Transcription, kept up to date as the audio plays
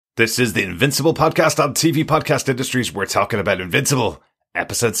This is the Invincible podcast on TV Podcast Industries. We're talking about Invincible,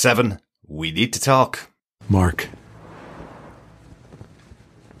 Episode 7, We Need to Talk. Mark.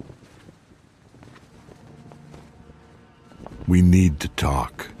 We need to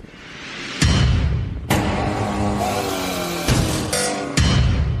talk.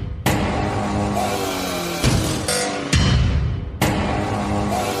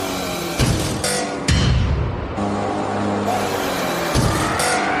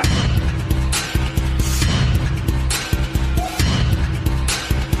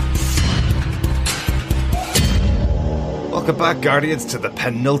 Welcome back, Guardians, to the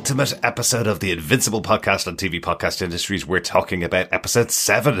penultimate episode of the Invincible podcast on TV Podcast Industries. We're talking about Episode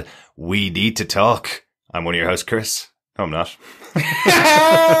 7, We Need to Talk. I'm one of your hosts, Chris. No, I'm not.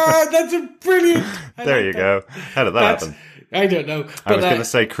 That's a brilliant... There you go. How did that happen? I don't know. But, I was going to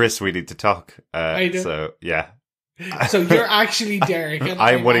say, Chris, we need to talk. I know. So, yeah. So you're actually Derek. And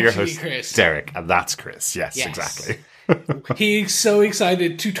I'm one of your hosts, Chris. Derek, and that's Chris. Yes. Exactly. He's so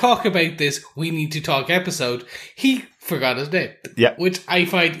excited to talk about this We Need to Talk episode. He forgot his name. Yeah. Which I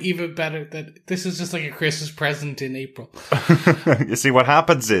find even better that this is just like a Christmas present in April. You see, what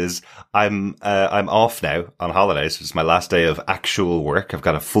happens is I'm off now on holidays. It's my last day of actual work. I've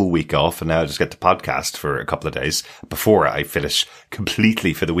got a full week off, and now I just get to podcast for a couple of days before I finish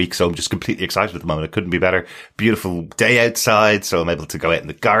completely for the week. So I'm just completely excited at the moment. It couldn't be better. Beautiful day outside, so I'm able to go out in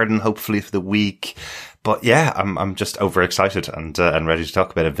the garden, hopefully, for the week. But yeah, I'm just overexcited and ready to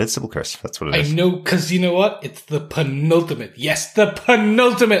talk about Invincible, Chris. That's what it is. I know, because you know what? It's the penultimate. Yes, the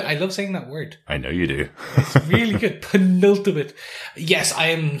penultimate. I love saying that word. I know you do. It's really good. Penultimate. Yes, I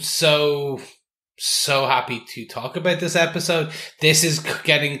am so happy to talk about this episode. This is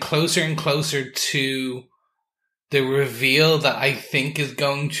getting closer and closer to the reveal that I think is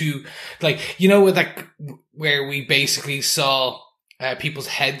going to, like, you know, with that, where we basically saw people's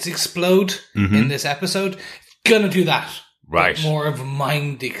heads explode in this episode. Gonna do that. Right. More of a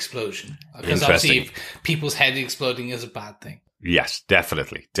mind explosion. Because obviously if people's head exploding is a bad thing. Yes,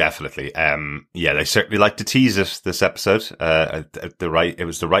 definitely. Yeah, they certainly like to tease us this episode. It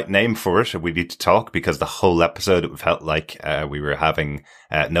was the right name for it. We need to talk, because the whole episode, it felt like, we were having,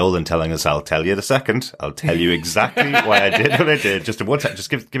 Nolan telling us, I'll tell you in a second. I'll tell you exactly why I did what I did. Just in one time.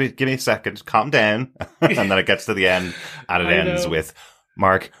 Just give me a second. Calm down. And then it gets to the end, and it ends with,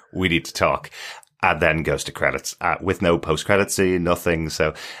 Mark, we need to talk. And then goes to credits, with no post-credit scene, nothing.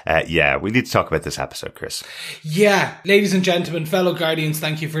 So, yeah, we need to talk about this episode, Chris. Yeah, ladies and gentlemen, fellow Guardians,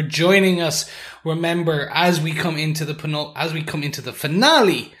 thank you for joining us. Remember, as we come into the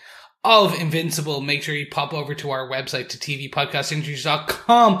finale of Invincible, make sure you pop over to our website, to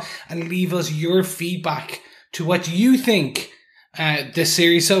tvpodcastindustries.com, and leave us your feedback to what you think this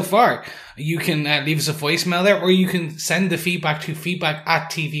series so far. You can leave us a voicemail there, or you can send the feedback to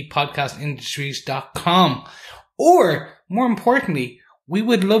feedback@tvpodcastindustries.com. Or, more importantly, we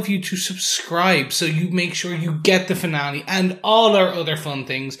would love you to subscribe so you make sure you get the finale and all our other fun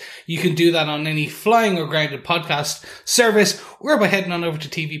things. You can do that on any flying or grounded podcast service, or by heading on over to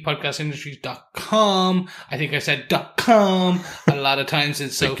tvpodcastindustries.com. I think I said .com a lot of times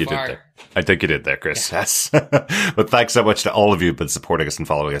so far. I think you did there, Chris. Yeah. Yes. But thanks so much to all of you who've been supporting us and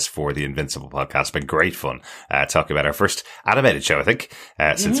following us for the Invincible podcast. It's been great fun talking about our first animated show, I think,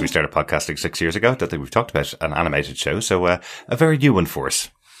 since we started podcasting 6 years ago. I don't think we've talked about an animated show, so a very new one for us.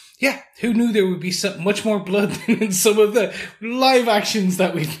 Yeah, who knew there would be so much more blood than in some of the live actions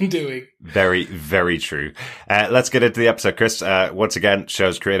that we've been doing. Very, very true. Let's get into the episode, Chris. Once again,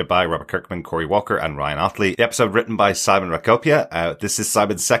 show's created by Robert Kirkman, Corey Walker, and Ryan Otley. The episode written by Simon Rakopia. This is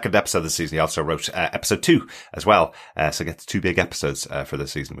Simon's second episode this season. He also wrote episode 2 as well. So gets 2 big episodes for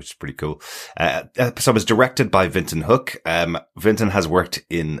this season, which is pretty cool. The episode was directed by Vinton Hook. Vinton has worked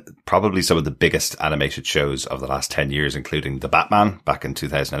in probably some of the biggest animated shows of the last 10 years, including The Batman back in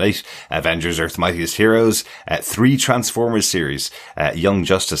 2008. Avengers, Earth's Mightiest Heroes, 3 Transformers series, Young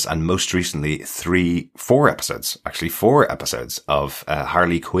Justice, and most recently 4 episodes of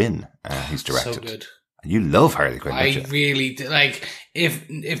Harley Quinn. He's directed. So good. You love Harley Quinn, don't you? I really do. Like, if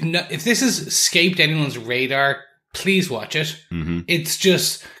this has escaped anyone's radar, please watch it. Mm-hmm. It's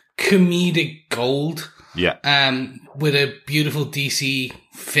just comedic gold. Yeah. With a beautiful DC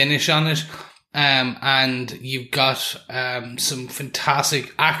finish on it. And you've got some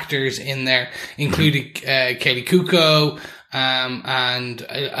fantastic actors in there, including Kaylee Kuko, and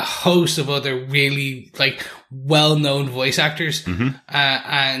a host of other really well-known voice actors,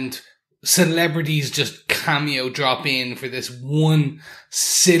 and celebrities just cameo drop in for this one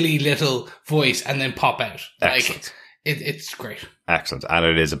silly little voice and then pop out. Excellent. It's great. Excellent. And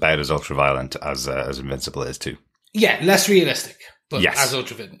it is about as ultra-violent as Invincible is too. Yeah, less realistic. but Yes. as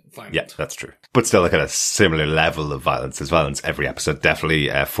ultra violent. Yeah, that's true. But still a kind of similar level of violence as well in every episode.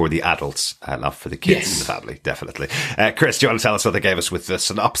 Definitely for the adults, not for the kids in the family. Definitely. Chris, do you want to tell us what they gave us with the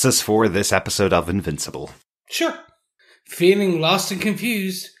synopsis for this episode of Invincible? Sure. Feeling lost and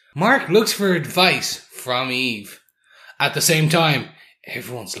confused, Mark looks for advice from Eve. At the same time,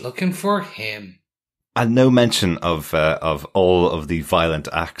 everyone's looking for him. And no mention of all of the violent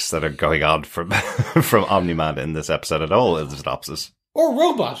acts that are going on from from Omni-Man in this episode at all in the synopsis. Or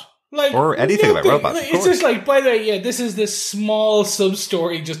Robot. Or anything about robots. Like, it's just like, by the way, this is this small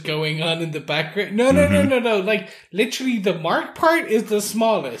sub-story just going on in the background. No. Like, literally, the Mark part is the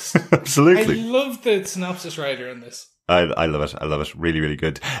smallest. Absolutely. I love the synopsis writer in this. I love it. I love it. Really, really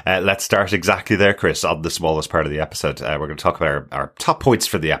good. Let's start exactly there, Chris, on the smallest part of the episode. We're going to talk about our top points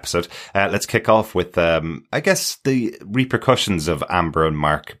for the episode. Let's kick off with, I guess, the repercussions of Amber and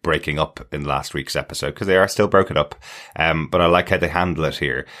Mark breaking up in last week's episode, because they are still broken up. But I like how they handle it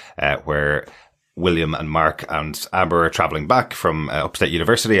here, where William and Mark and Amber are traveling back from Upstate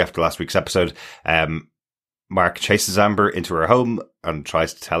University after last week's episode. Mark chases Amber into her home and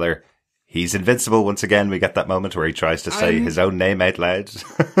tries to tell her he's invincible. Once again, we get that moment where he tries to say his own name out loud,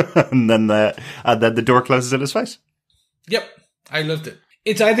 and then the door closes in his face. Yep, I loved it.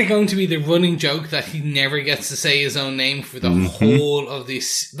 It's either going to be the running joke that he never gets to say his own name for the whole of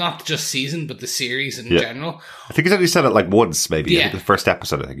this, not just season, but the series in general. I think he's only said it like once, maybe. Yeah. The first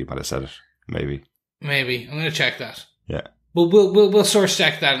episode, I think he might have said it. Maybe. I'm going to check that. Yeah. Well, we'll source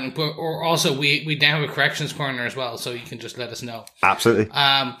check that, or also we now have a corrections corner as well, so you can just let us know. Absolutely.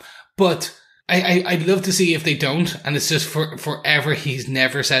 But I'd love to see if they don't, and it's just forever he's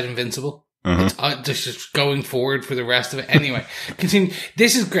never said Invincible. It's just going forward for the rest of it. Anyway, continue.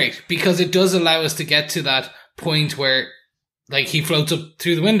 This is great because it does allow us to get to that point where, like, he floats up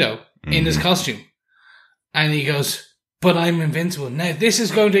through the window in his costume, and he goes, "But I'm invincible." Now this is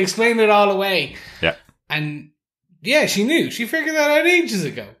going to explain it all away. Yeah. And yeah, she knew. She figured that out ages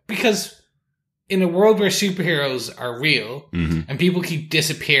ago, because in a world where superheroes are real and people keep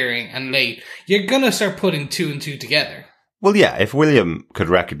disappearing and late, you're going to start putting two and two together. Well, yeah, if William could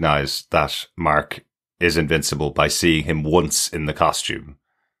recognize that Mark is invincible by seeing him once in the costume,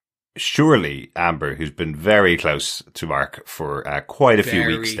 surely Amber, who's been very close to Mark for quite a few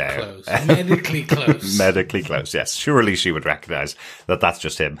weeks now. Close. Medically close. Medically close, yes. Surely she would recognize that that's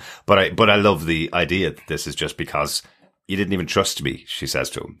just him. But I love the idea that this is just because you didn't even trust me, she says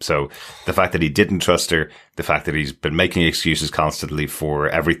to him. So the fact that he didn't trust her, the fact that he's been making excuses constantly for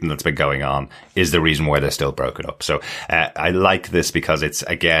everything that's been going on is the reason why they're still broken up. So I like this because it's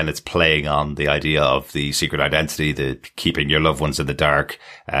playing on the idea of the secret identity, the keeping your loved ones in the dark,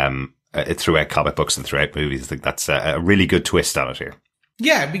 throughout comic books and throughout movies. I think that's a really good twist on it here.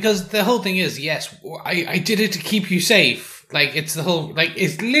 Yeah, because the whole thing is, yes, I did it to keep you safe. Like, it's the whole, like,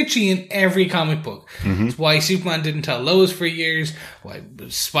 it's literally in every comic book. It's why Superman didn't tell Lois for years, why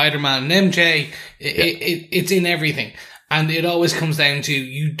Spider-Man and MJ, it's in everything. And it always comes down to,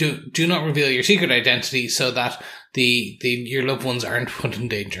 you do not reveal your secret identity so that your loved ones aren't put in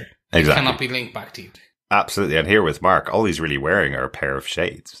danger. Exactly. It cannot be linked back to you. Absolutely. And here with Mark, all he's really wearing are a pair of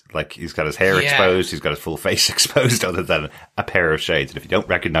shades. Like, he's got his hair exposed, he's got his full face exposed, other than a pair of shades. And if you don't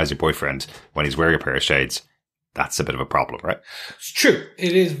recognize your boyfriend when he's wearing a pair of shades, that's a bit of a problem, right? It's true.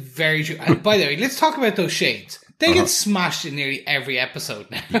 It is very true. And by the way, let's talk about those shades. They get smashed in nearly every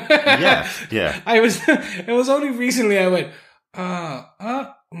episode now. Yeah. It was only recently I went,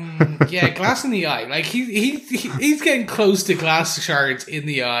 glass in the eye. Like, he's getting close to glass shards in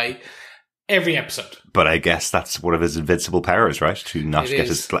the eye every episode. But I guess that's one of his invincible powers, right? To not get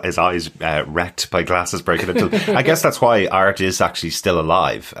his eyes wrecked by glasses breaking into. I guess that's why Art is actually still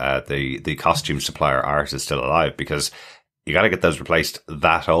alive. The costume supplier Art is still alive, because you got to get those replaced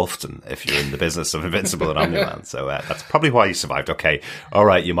that often if you're in the business of Invincible and Omni-Man. So that's probably why he survived. Okay, all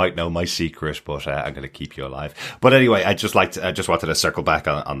right, you might know my secret, but I'm going to keep you alive. But anyway, I just wanted to circle back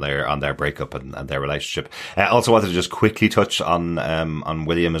on their breakup and their relationship. I also wanted to just quickly touch on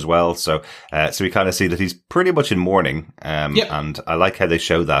William as well. So we kind of see that he's pretty much in mourning. And I like how they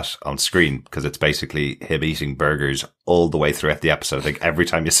show that on screen, because it's basically him eating burgers all the way throughout the episode. I think every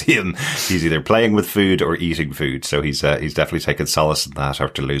time you see him, he's either playing with food or eating food. So he's definitely taken solace in that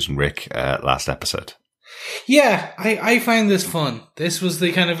after losing Rick last episode. Yeah, I find this fun. This was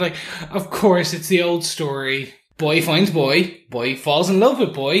the kind of, like, of course, it's the old story. Boy finds boy falls in love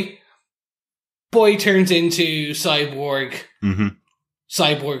with boy turns into cyborg.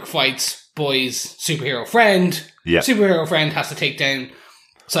 Cyborg fights boy's superhero friend. Superhero friend has to take down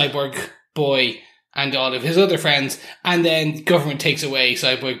cyborg boy and all of his other friends, and then government takes away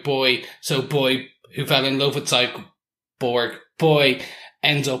cyborg boy, so boy, who fell in love with cyborg Borg boy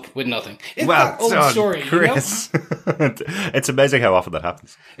ends up with nothing. It's that old story, Chris. It's amazing how often that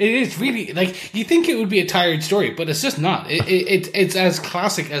happens. It is really, like, you think it would be a tired story, but it's just not. It's as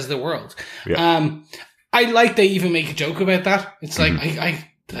classic as the world. Yeah. I like they even make a joke about that. It's like,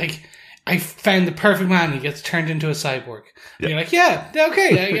 I found the perfect man. He gets turned into a cyborg. And you're like, yeah,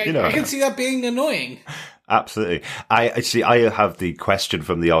 okay. I can see that being annoying. Absolutely. I have the question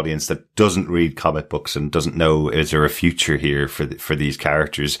from the audience that doesn't read comic books and doesn't know, is there a future here for these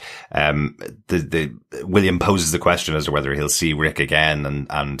characters? William poses the question as to whether he'll see Rick again,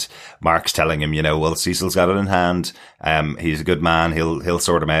 and Mark's telling him, well, Cecil's got it in hand. He's a good man. He'll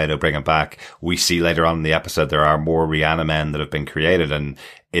sort him out. He'll bring him back. We see later on in the episode, there are more Rihanna men that have been created, and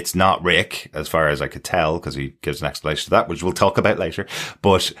it's not Rick, as far as I could tell, because he gives an explanation to that, which we'll talk about later.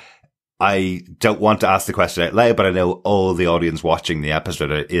 But I don't want to ask the question out loud, but I know all the audience watching the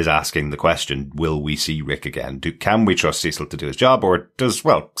episode is asking the question, will we see Rick again? Can we trust Cecil to do his job? Or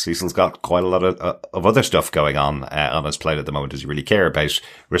Cecil's got quite a lot of other stuff going on his plate at the moment. Does he really care about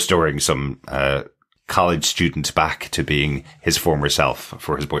restoring some college student back to being his former self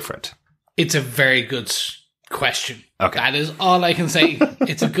for his boyfriend? It's a very good question. Okay. That is all I can say.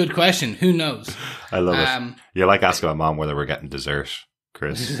 It's a good question. Who knows? I love it. You're like asking my mom whether we're getting dessert,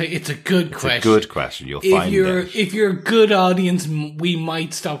 Chris. It's a good question. It's a good question. You'll find out. If you're a good audience, we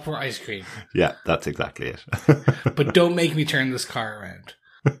might stop for ice cream. Yeah, that's exactly it. But don't make me turn this car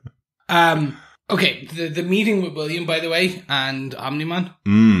around. Okay, the meeting with William, by the way, and Omni-Man.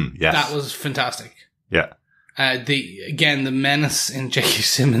 Yes. That was fantastic. Yeah. The menace in J.K.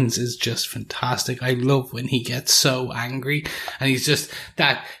 Simmons is just fantastic. I love when he gets so angry and he's just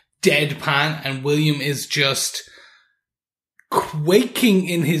that deadpan, and William is just quaking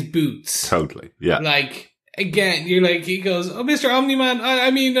in his boots. Totally. Yeah. Like, again, you're like, he goes, "Oh, Mr. Omni-Man,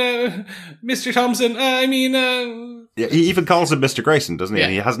 Mr. Thompson, Yeah, he even calls him Mr. Grayson, doesn't he? Yeah.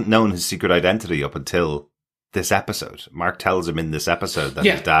 And he hasn't known his secret identity up until this episode. Mark tells him in this episode that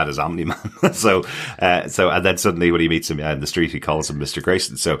his dad is Omni-Man. so, and then suddenly when he meets him in the street, he calls him Mr.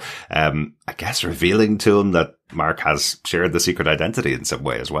 Grayson. So, I guess revealing to him that Mark has shared the secret identity in some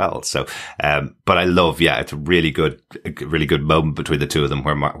way as well. So, but I love, it's a really good moment between the two of them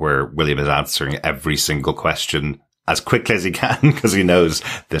where William is answering every single question as quickly as he can, because he knows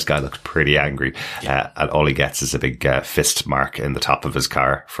this guy looks pretty angry. And all he gets is a big fist mark in the top of his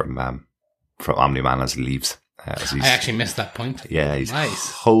car from Omni-Man as he leaves. I actually missed that point. Yeah, he's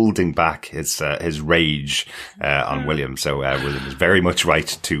nice. Holding back his rage on William. So William was very much right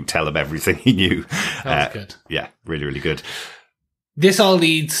to tell him everything he knew. That was good. Yeah, really, really good. This all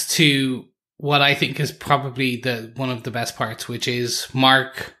leads to what I think is probably one of the best parts, which is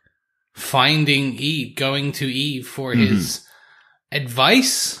Mark finding Eve, going to Eve for his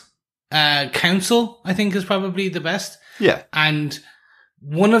advice, counsel, I think is probably the best. Yeah. And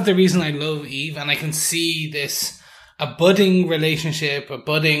one of the reasons I love Eve, and I can see a budding relationship, a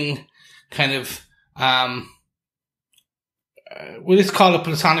budding kind of, we'll just call it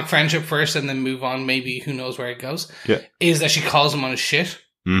platonic friendship first and then move on, maybe who knows where it goes, is that she calls him on his shit,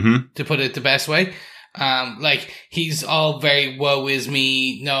 to put it the best way. Like, he's all very, woe is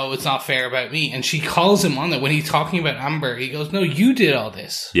me, no, it's not fair about me. And she calls him on it. When he's talking about Amber, he goes, no, you did all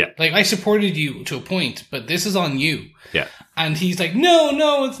this. Yeah. Like, I supported you to a point, but this is on you. Yeah. And he's like,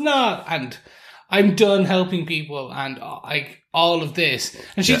 no, it's not. And I'm done helping people and like all of this.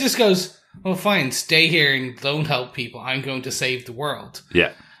 And she just goes, well, fine, stay here and don't help people. I'm going to save the world.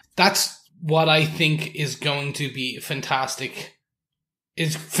 Yeah. That's what I think is going to be fantastic.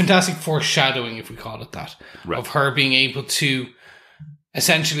 Is fantastic foreshadowing, if we call it that, of her being able to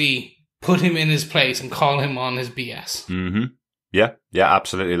essentially put him in his place and call him on his BS. Mm-hmm. Yeah,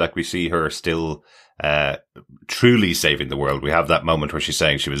 absolutely. Like, we see her still truly saving the world. We have that moment where she's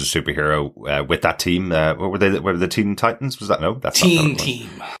saying she was a superhero with that team. What were they? Were the Teen Titans? Was that? No, that's Teen Team.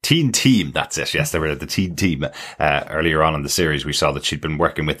 Teen Team. That's it. Yes, they were the Teen Team. Earlier on in the series, we saw that she'd been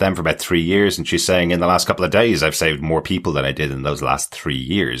working with them for about 3 years, and she's saying, in the last couple of days, I've saved more people than I did in those last 3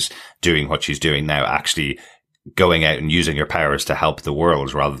 years, doing what she's doing now, actually going out and using her powers to help the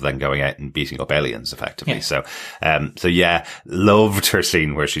world rather than going out and beating up aliens effectively. So loved her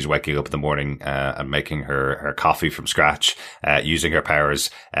scene where she's waking up in the morning, and making her coffee from scratch, using her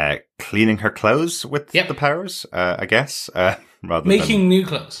powers, cleaning her clothes with the powers, I guess, rather making new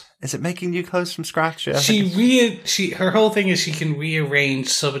clothes. Is it making new clothes from scratch? Yeah. Her whole thing is she can rearrange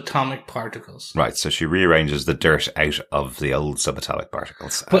subatomic particles. Right, so she rearranges the dirt out of the old subatomic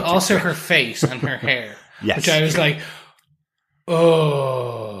particles. But also her face and her hair. Yes. Which I was like,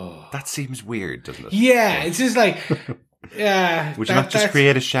 oh. That seems weird, doesn't it? Yeah, it's just like, Yeah. Would you not just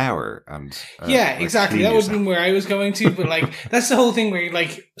create a shower and yeah, exactly. clean That would yourself? be where I was going to, but like that's the whole thing where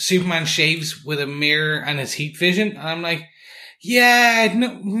like Superman shaves with a mirror and his heat vision, and I'm like, yeah,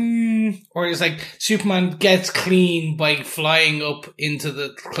 no, or it's like Superman gets clean by flying up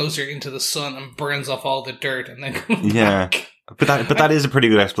closer into the sun and burns off all the dirt and then comes back. But that is a pretty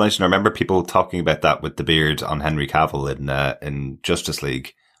good explanation. I remember people talking about that with the beard on Henry Cavill in Justice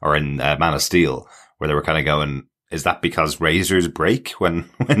League or in Man of Steel, where they were kind of going, is that because razors break when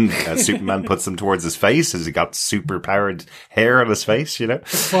Superman puts them towards his face? Has he got super powered hair on his face, you know? The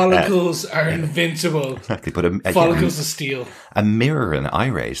follicles are invincible. Exactly. But follicles of steel. A mirror and eye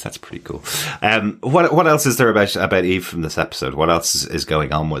rays. That's pretty cool. What else is there about Eve from this episode? What else is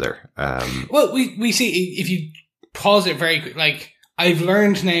going on with her? Well, we see, if you pause it very quick, like, I've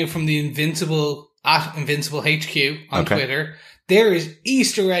learned now from the Invincible HQ on Twitter, there is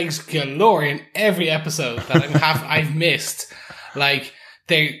Easter eggs galore in every episode that I've missed. Like,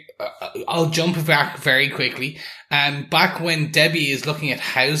 I'll jump back very quickly. Back when Debbie is looking at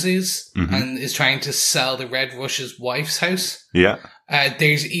houses and is trying to sell the Red Rush's wife's house. Yeah.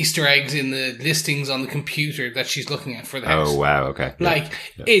 There's Easter eggs in the listings on the computer that she's looking at for the house. Oh, wow. Okay. Like,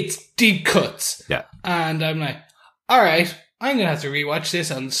 it's deep cuts. Yeah. And I'm like, all right, I'm going to have to rewatch this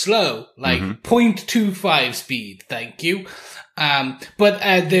on slow, like 0.25 speed. Thank you. But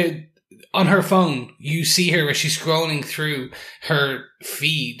on her phone, you see her as she's scrolling through her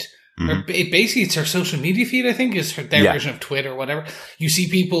feed. It's her social media feed, I think, is their version of Twitter or whatever. You see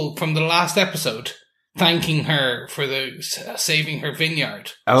people from the last episode thanking her for saving her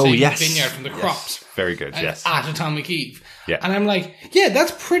vineyard. Oh, yes. The vineyard from the crops. Yes. Very good, yes. At Atomic Eve. Yeah. And I'm like, yeah,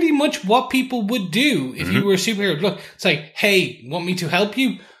 that's pretty much what people would do if you were a superhero. Look, it's like, hey, want me to help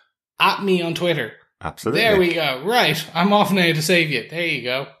you? At me on Twitter. Absolutely. There we go. Right. I'm off now to save you. There you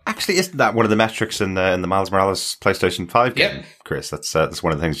go. Actually, isn't that one of the metrics in the Miles Morales PlayStation 5 game, Chris? That's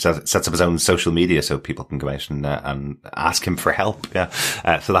one of the things. Sets up his own social media so people can go out and ask him for help. Yeah.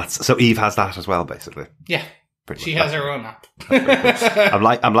 So Eve has that as well, basically. Yeah. She has her own app.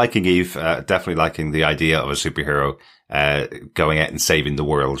 I'm liking Eve. Definitely liking the idea of a superhero going out and saving the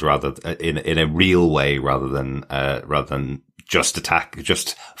world rather in a real way rather than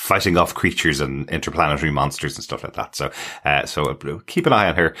just fighting off creatures and interplanetary monsters and stuff like that. So keep an eye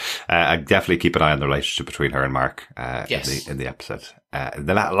on her. I definitely keep an eye on the relationship between her and Mark, in the episode.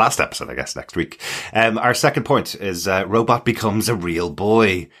 The last episode, I guess, next week. Our second point is, Robot becomes a real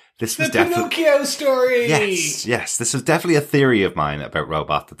boy. This was the Pinocchio story. Yes. This was definitely a theory of mine about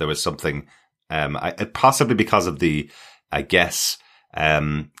Robot, that there was something, possibly because of the, I guess,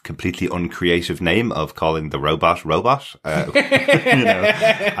 completely uncreative name of calling the robot. I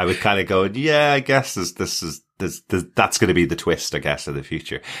would kind of go, yeah, I guess that's going to be the twist, I guess, of the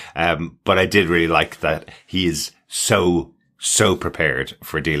future. But I did really like that he is so prepared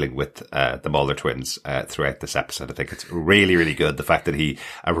for dealing with the Mulder twins throughout this episode. I think it's really, really good. The fact that he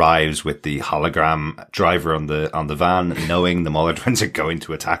arrives with the hologram driver on the van, knowing the Mulder twins are going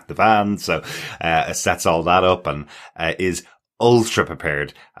to attack the van, so sets all that up and is ultra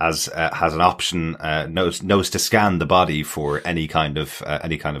prepared, has an option, knows to scan the body for any kind of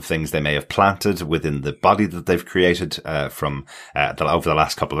things they may have planted within the body that they've created from over the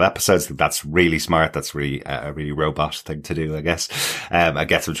last couple of episodes. That's really smart. That's really a really robot thing to do, I guess. I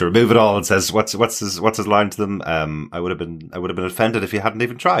gets him to remove it all and says, what's his line to them? I would have been offended if you hadn't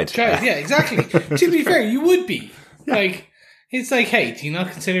even tried. Yeah, exactly. To be fair, you would be. Yeah. Like, it's like, hey, do you not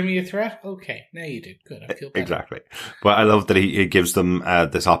consider me a threat? Okay, now you do. Good, I feel better. Exactly. But I love that he gives them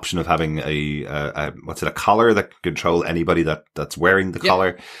this option of having a collar that can control anybody that's wearing the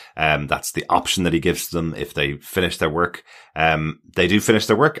collar. That's the option that he gives them if they finish their work. They do finish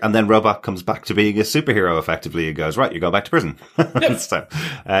their work, and then Robot comes back to being a superhero effectively and goes, right, you're going back to prison. So,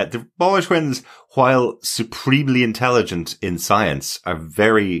 the Mulder twins, while supremely intelligent in science, are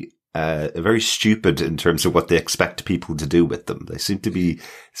very stupid in terms of what they expect people to do with them. They seem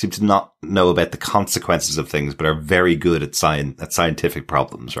to not know about the consequences of things, but are very good at scientific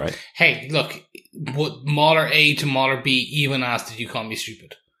problems, right? Hey, look, what Mauler A to Mauler B even asked, did you call me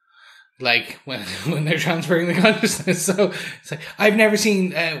stupid? Like, when they're transferring the consciousness. So, it's like, I've never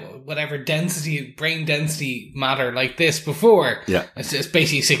seen, brain density matter like this before. Yeah. It's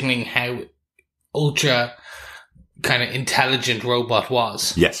basically signaling how ultra kind of intelligent Robot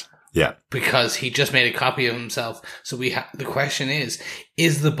was. Yes. Yeah. Because he just made a copy of himself. So the question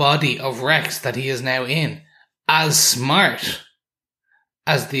is the body of Rex that he is now in as smart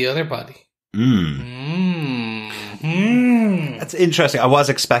as the other body? That's interesting. I was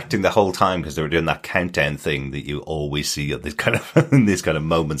expecting the whole time, because they were doing that countdown thing that you always see at these kind of these kind of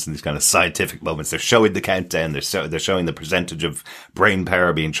moments and these kind of scientific moments. They're showing the countdown. They're showing the percentage of brain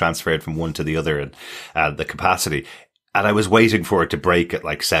power being transferred from one to the other, and the capacity. And I was waiting for it to break at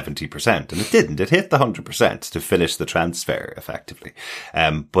like 70%, and it didn't. It hit the 100% to finish the transfer effectively.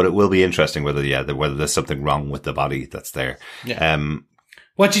 But it will be interesting whether there's something wrong with the body that's there. Yeah.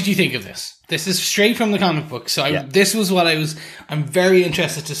 What did you think of this? This is straight from the comic book. So this was what I'm very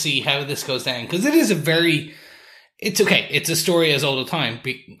interested to see how this goes down. Because it is it's okay. It's a story as old as time.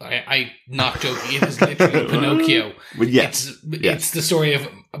 I not joking. It is literally Pinocchio. Well, yes. It's the story of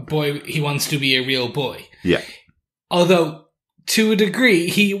a boy. He wants to be a real boy. Yeah. Although, to a degree,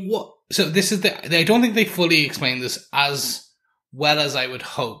 so this is I don't think they fully explain this as well as I would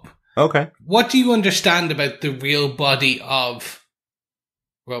hope. Okay. What do you understand about the real body of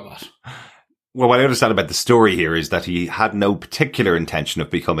Robot? Well, what I understand about the story here is that he had no particular intention of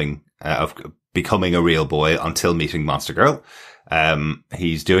becoming a real boy until meeting Monster Girl.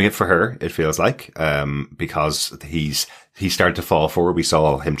 He's doing it for her, it feels like, because he started to fall for her. We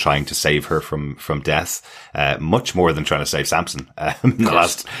saw him trying to save her from death, much more than trying to save Samson, in the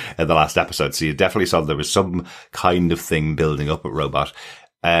last episode. So you definitely saw there was some kind of thing building up at Robot.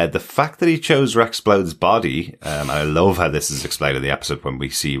 The fact that he chose Rexplode's body, I love how this is explained in the episode when we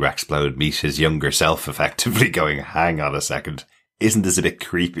see Rexplode meet his younger self, effectively going, hang on a second. Isn't this a bit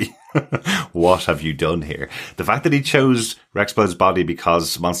creepy? What have you done here? The fact that he chose Rexplode's body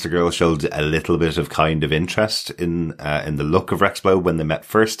because Monster Girl showed a little bit of kind of interest in the look of Rexplode when they met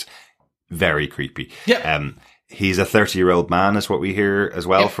first. Very creepy. Yeah. He's a 30-year-old man is what we hear as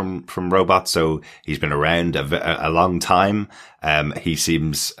well from Robot. So he's been around a long time. He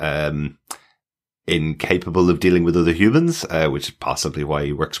seems, incapable of dealing with other humans, which is possibly why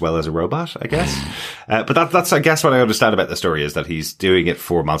he works well as a robot, I guess. But that's, I guess, what I understand about the story is that he's doing it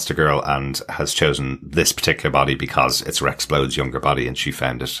for Monster Girl and has chosen this particular body because it's Rexplode's younger body and she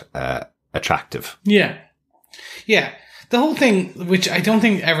found it attractive. Yeah. Yeah. The whole thing, which I don't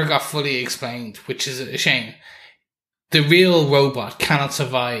think ever got fully explained, which is a shame. The real robot cannot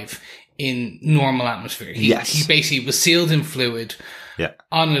survive in normal atmosphere. He basically was sealed in fluid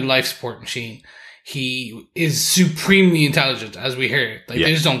on a life support machine. He is supremely intelligent, as we heard. They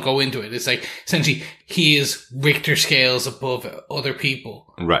just don't go into it. It's like, essentially, he is Richter scales above other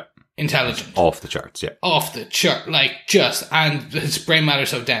people. Right. Intelligent. Off the charts, yeah. Off the chart. And his brain matter is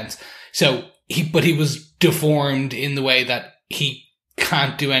so dense. So, he was deformed in the way that he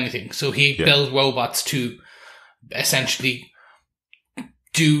can't do anything. So he built robots to essentially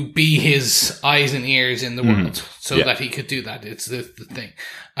be his eyes and ears in the world so that he could do that. It's the thing.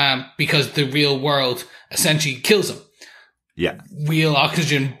 Because the real world essentially kills him. Yeah. Real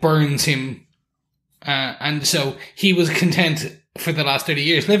oxygen burns him. And so he was content for the last 30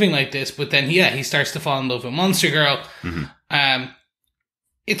 years living like this, but then, he starts to fall in love with Monster Girl. Mm-hmm.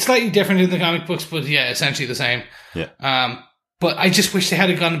 It's slightly different in the comic books, but essentially the same. Yeah. But I just wish they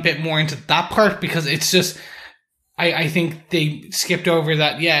had gone a bit more into that part because it's just, I think they skipped over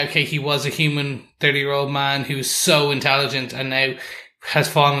that. He was a human 30-year-old man who's so intelligent and now has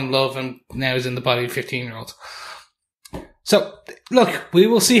fallen in love and now is in the body of 15-year-olds. So, look, we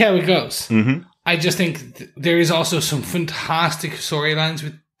will see how it goes. Mm-hmm. I just think there is also some fantastic storylines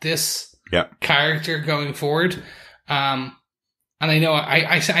with this character going forward. And I know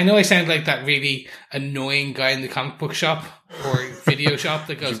I sound like that really annoying guy in the comic book shop or video shop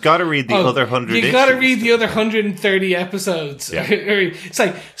that goes, you've got to read the other 100 You've got to read the other 130 episodes. Yeah. It's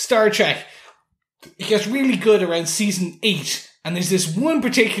like Star Trek. It gets really good around season 8 and there's this one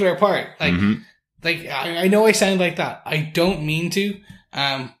particular part. I know I sound like that. I don't mean to.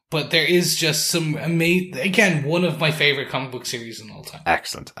 But there is just some amazing, again, one of my favorite comic book series in all time.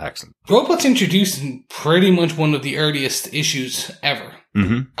 Excellent. Robot's introduced in pretty much one of the earliest issues ever.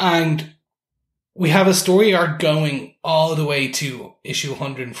 Mm-hmm. And we have a story arc going all the way to issue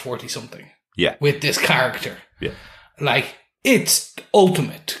 140 something. Yeah. With this character. Yeah. It's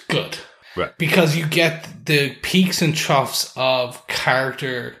ultimate good. Right. Because you get the peaks and troughs of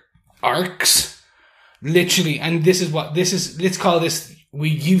character arcs. Literally. And let's call this,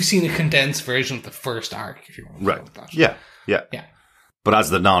 you've seen a condensed version of the first arc, if you want to call it that. Yeah. But as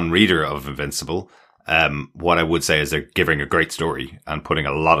the non-reader of Invincible, what I would say is they're giving a great story and putting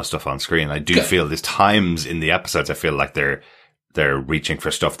a lot of stuff on screen. I do feel there's times in the episodes I feel like they're reaching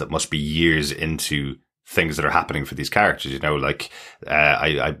for stuff that must be years into things that are happening for these characters.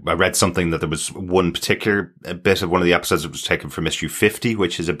 I read something that there was one particular bit of one of the episodes that was taken from issue 50,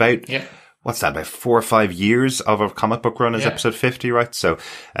 which is about what's that, about 4 or 5 years of a comic book run is episode 50, right? So,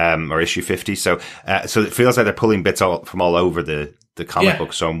 or issue 50. So it feels like they're pulling bits from all over the comic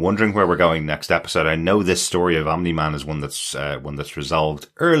book. So I'm wondering where we're going next episode. I know this story of Omni-Man is one that's resolved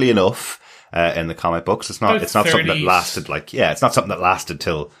early enough, in the comic books. It's not something that lasted it's not something that lasted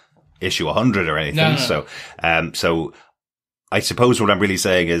till issue 100 or anything. No. So I suppose what I'm really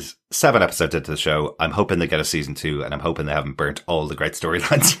saying is 7 episodes into the show, I'm hoping they get a season 2, and I'm hoping they haven't burnt all the great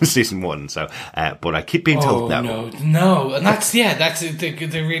storylines from season 1. So, but I keep being told no. No. And that's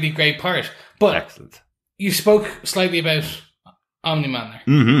the really great part. But excellent. You spoke slightly about Omni-Man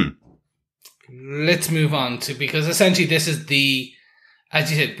there. Mm-hmm. Let's move on because essentially this is as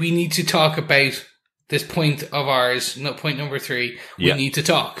you said, we need to talk about this point of ours, point number 3. We need to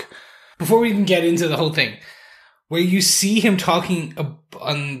talk. Before we even get into the whole thing, where you see him talking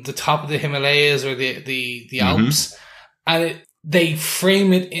on the top of the Himalayas or the Alps, and they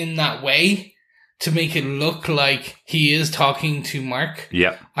frame it in that way to make it look like he is talking to Mark.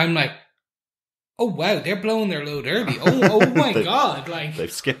 Yeah. I'm like, oh wow, they're blowing their load early. Oh my god! Like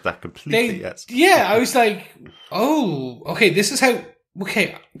they've skipped that completely. Yes. Yeah, I was like, oh, okay, this is how.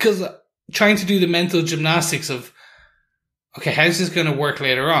 Okay, because trying to do the mental gymnastics of, okay, how's this going to work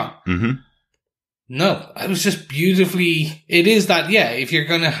later on? Mm-hmm. No, it was just beautifully. It is that, if you're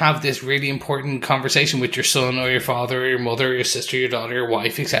going to have this really important conversation with your son or your father or your mother or your sister, your daughter, your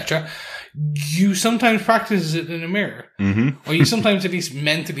wife, etc., you sometimes practice it in a mirror, or you sometimes at least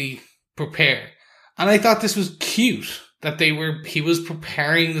mentally prepare. And I thought this was cute that he was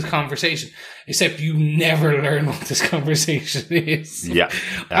preparing this conversation, except you never learn what this conversation is. Yeah.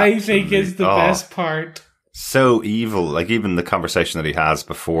 I think it's the best part. So evil. Like even the conversation that he has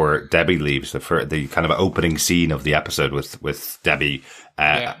before Debbie leaves, the kind of opening scene of the episode with Debbie,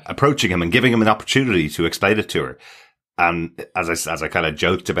 approaching him and giving him an opportunity to explain it to her. And as I kind of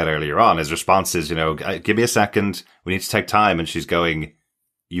joked about earlier on, his response is, give me a second. We need to take time. And she's going,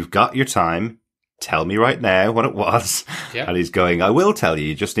 you've got your time. Tell me right now what it was. Yeah. And he's going, I will tell you.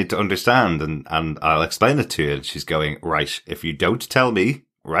 You just need to understand and I'll explain it to you. And she's going, right. If you don't tell me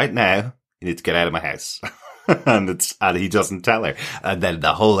right now, you need to get out of my house. and he doesn't tell her. And then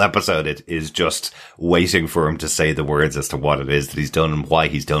the whole episode, it is just waiting for him to say the words as to what it is that he's done and why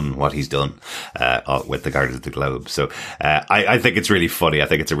he's done what he's done, with the Guardians of the Globe. So, I think it's really funny. I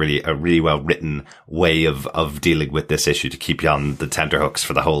think it's a really well written way of dealing with this issue to keep you on the tenterhooks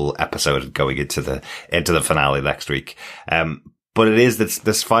for the whole episode going into the finale next week. But it is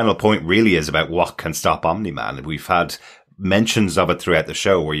this final point really is about what can stop Omni-Man. We've had mentions of it throughout the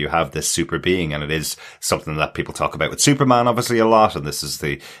show where you have this super being, and it is something that people talk about with Superman obviously a lot, and this is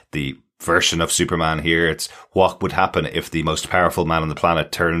the version of Superman here. It's what would happen if the most powerful man on the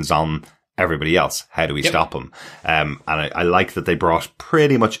planet turns on everybody else. How do we stop him? And I like that they brought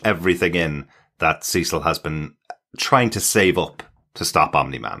pretty much everything in that Cecil has been trying to save up to stop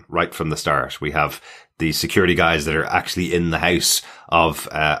Omni-Man right from the start. We have the security guys that are actually in the house of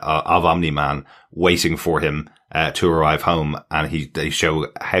Omni-Man waiting for him to arrive home, and they show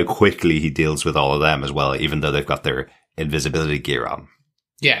how quickly he deals with all of them as well, even though they've got their invisibility gear on.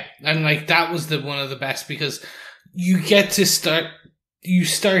 Yeah, and that was one of the best, because you start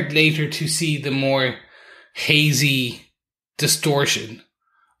later to see the more hazy distortion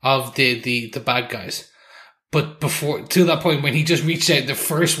of the bad guys. But before, to that point when he just reached out, the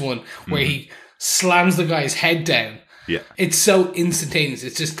first one where he slams the guy's head down. Yeah. It's so instantaneous.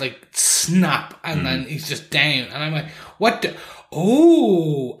 It's just like snap, and then he's just down. And I'm like, what the?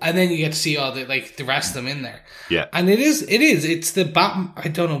 Oh, and then you get to see all the rest of them in there. Yeah. And it's the Batman. I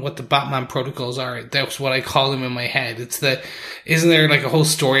don't know what the Batman protocols are. That's what I call them in my head. Isn't there a whole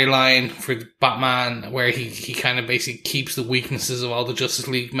storyline for Batman where he kind of basically keeps the weaknesses of all the Justice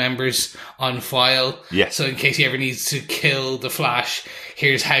League members on file? Yes. So in case he ever needs to kill the Flash,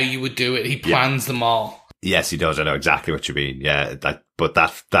 here's how you would do it. He plans them all. Yes, he does. I know exactly what you mean. Yeah, but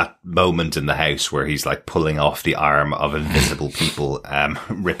that moment in the house where he's pulling off the arm of invisible people,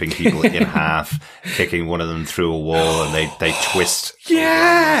 ripping people in half, kicking one of them through a wall, and they twist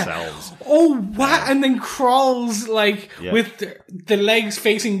themselves. Oh, what? And then crawls with the legs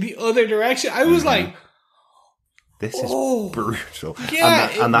facing the other direction. I was like, this is brutal.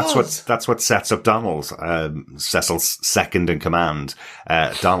 Yeah, and that's what sets up Donald, Cecil's second in command,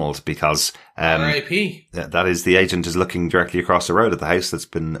 Donald, because R.I.P. That is, the agent is looking directly across the road at the house that's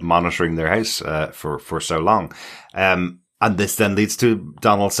been monitoring their house for so long. And this then leads to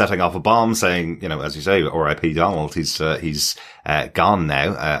Donald setting off a bomb, saying, as you say, R.I.P. Donald. He's gone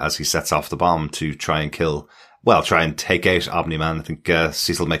now, as he sets off the bomb to try and take out Omni-Man. I think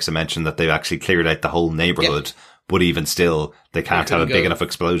Cecil makes a mention that they've actually cleared out the whole neighborhood. Yep. but even still, they can't have a big enough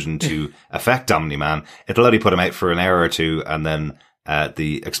explosion to affect Omni-Man. It'll only put him out for an hour or two, and then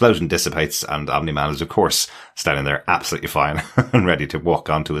the explosion dissipates, and Omni-Man is, of course, standing there absolutely fine and ready to walk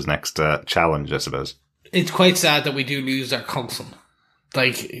on to his next challenge, I suppose. It's quite sad that we do lose our Coulson.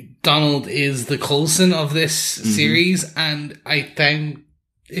 Like, Donald is the Coulson of this series, and I find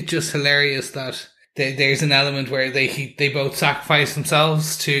it just hilarious that there's an element where they both sacrifice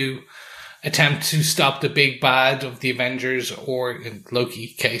themselves to attempt to stop the big bad of the Avengers, or in Loki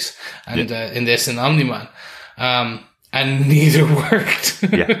case, and in this, in Omni-Man. And neither worked.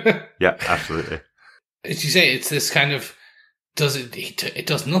 Yeah, absolutely. As you say, it's this kind of, it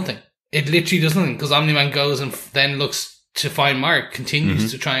does nothing. It literally does nothing, because Omni-Man goes and then looks to find Mark,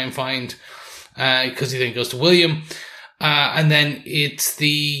 continues to try and find, because he then goes to William, and then it's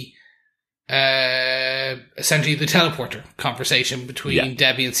the essentially the teleporter conversation between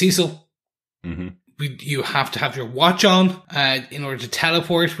Debbie and Cecil. You have to have your watch on in order to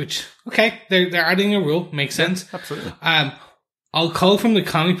teleport, which, okay, they're adding a rule, makes sense. Absolutely. I'll call from the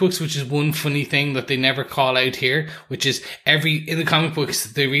comic books, which is one funny thing that they never call out here, which is in the comic books,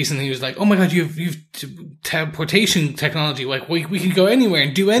 the reason he was like, oh my god, you've teleportation technology, like we can go anywhere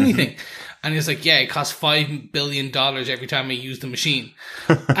and do anything. And it's like, yeah, it costs $5 billion every time I use the machine.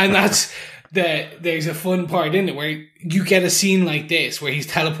 And that's there's a fun part in it where you get a scene like this where he's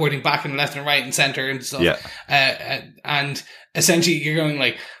teleporting back and left and right and center and stuff. Yeah. And essentially you're going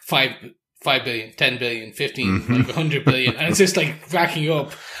like 5 billion, 10 billion, 15, like 100 billion. And it's just like racking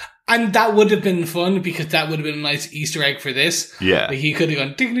up. And that would have been fun because that would have been a nice Easter egg for this. Yeah. Like he could have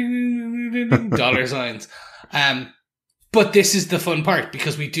gone ding, ding, ding, ding, ding, dollar signs. But this is the fun part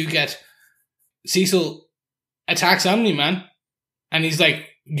because we do get Cecil attacks Omni-Man and he's like,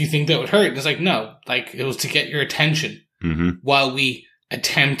 do you think that would hurt? And it's like, no, like it was to get your attention while we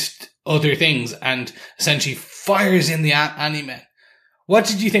attempt other things, and essentially fires in the anime. What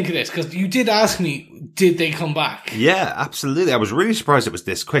did you think of this? Because you did ask me, did they come back? Yeah, absolutely. I was really surprised it was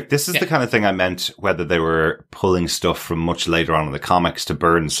this quick. This is the kind of thing I meant, whether they were pulling stuff from much later on in the comics to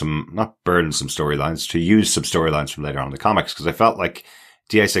not burn some storylines, to use some storylines from later on in the comics, because I felt like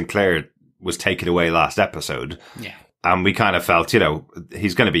D.A. Sinclair was taken away last episode. Yeah. And we kind of felt,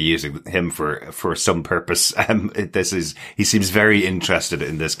 he's going to be using him for some purpose. He seems very interested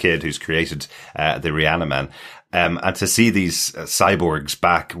in this kid who's created, the Reaniman. And to see these cyborgs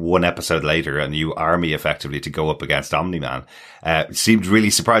back one episode later, a new army effectively to go up against Omni-Man, seemed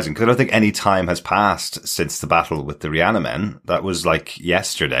really surprising because I don't think any time has passed since the battle with the Reanimen. That was like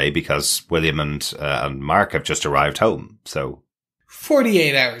yesterday because William and Mark have just arrived home. So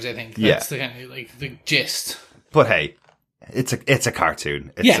 48 hours, I think. That's the kind of like the gist. But hey, it's a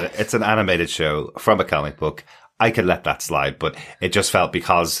cartoon. It's an animated show from a comic book. I could let that slide, but it just felt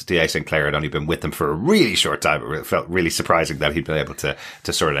because D.A. Sinclair had only been with them for a really short time, it felt really surprising that he'd been able to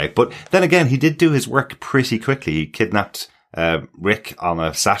sort it out. But then again, he did do his work pretty quickly. He kidnapped Rick on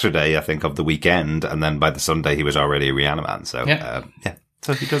a Saturday, I think, of the weekend, and then by the Sunday he was already a Reaniman. So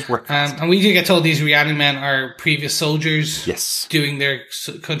so he does work fast. And we do get told these Reanimen are previous soldiers, doing their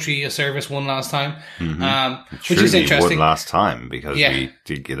country a service one last time, which is interesting. One last time because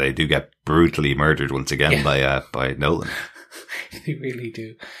they do get brutally murdered once again by Nolan. They really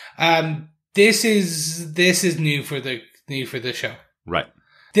do. This is new for the show, right?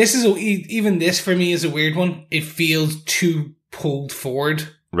 This is even this for me is a weird one. It feels too pulled forward,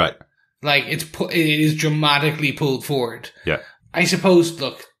 right? Like it is dramatically pulled forward. Yeah. I suppose,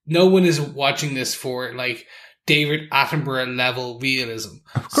 look, no one is watching this for, like, David Attenborough level realism.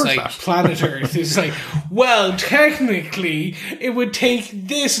 Of course it's like not. Planet Earth is like, well, technically, it would take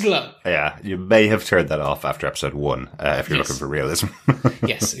this long. Yeah, you may have turned that off after episode 1, if you're looking for realism.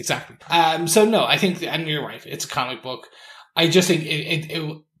 Yes, exactly. So no, I think, and you're right, it's a comic book. I just think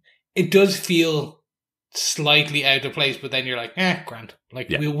it does feel slightly out of place, but then you're like, grand. Like,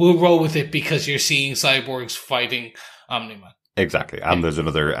 we'll roll with it because you're seeing cyborgs fighting Omni-Man. Exactly. And there's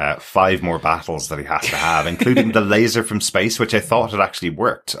another 5 more battles that he has to have, including the laser from space, which I thought had actually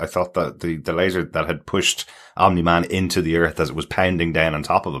worked. I thought that the laser that had pushed Omni-Man into the earth as it was pounding down on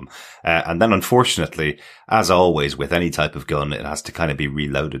top of him. And then unfortunately, as always with any type of gun, it has to kind of be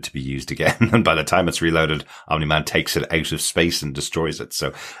reloaded to be used again. And by the time it's reloaded, Omni-Man takes it out of space and destroys it.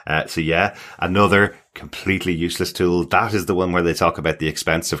 So yeah, another completely useless tool. That is the one where they talk about the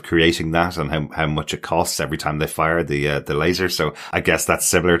expense of creating that and how much it costs every time they fire the laser. So I guess that's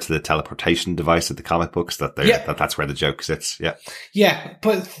similar to the teleportation device of the comic books that's where the joke sits. Yeah. Yeah.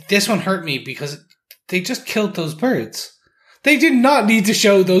 But this one hurt me because they just killed those birds. They did not need to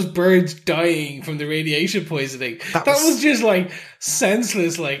show those birds dying from the radiation poisoning. That was just like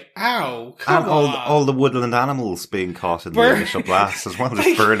senseless. Like, ow, come and on. all the woodland animals being caught in the initial blast as well,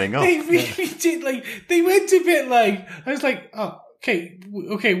 just burning up. They really did. Like, they went a bit like, I was like, oh, okay.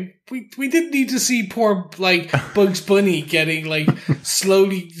 We didn't need to see poor like Bugs Bunny getting like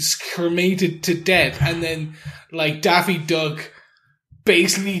slowly cremated to death, and then like Daffy Duck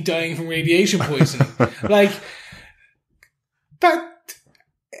basically dying from radiation poisoning. Like. That,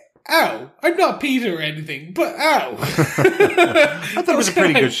 ow! I'm not Peter or anything, but ow! I thought it was a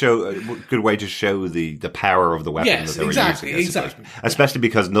pretty good way to show the power of the weapon that they were using. Exactly. Especially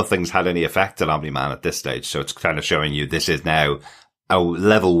because nothing's had any effect on Omni-Man at this stage, so it's kind of showing you this is now a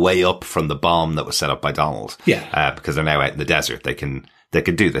level way up from the bomb that was set up by Donald. Yeah. Because they're now out in the desert, they can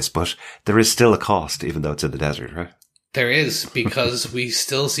do this, but there is still a cost, even though it's in the desert, right? There is, because we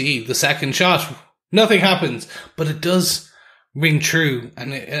still see the second shot. Nothing happens, but it does ring true,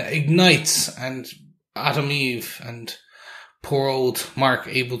 and it ignites, and Adam Eve and poor old Mark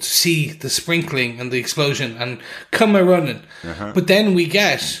able to see the sprinkling and the explosion and come a running. But then we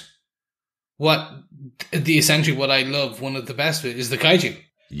get essentially what I love, one of the best of it, is the kaiju.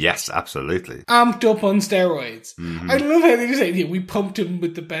 Yes, absolutely. Amped up on steroids. I love how they just say, we pumped him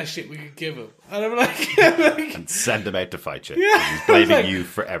with the best shit we could give him. And I'm like... and send him out to fight you. Yeah. He's blaming you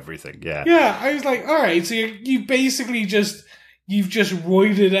for everything, yeah. Yeah, I was like, alright, so you basically you've just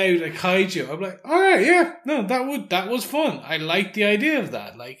roided out a kaiju. I'm like, alright, yeah, no, that was fun. I like the idea of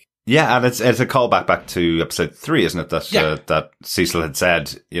that. Like, yeah, and it's a callback back to episode 3, isn't it? That Cecil had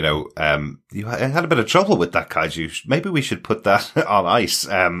said, you had a bit of trouble with that kaiju. Maybe we should put that on ice,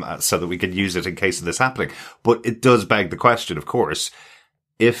 so that we can use it in case of this happening. But it does beg the question, of course,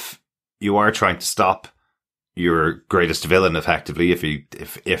 if you are trying to stop your greatest villain, effectively,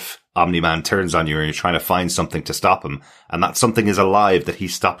 if Omni-Man turns on you and you're trying to find something to stop him, and that something is alive that he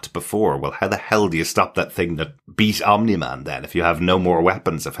stopped before, well, how the hell do you stop that thing that beat Omni-Man then, if you have no more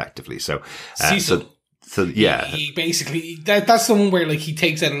weapons, effectively? So, Cecil, so yeah. He basically, that's the one where like he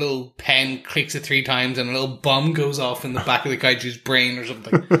takes out a little pen, clicks it 3 times, and a little bomb goes off in the back of the kaiju's brain or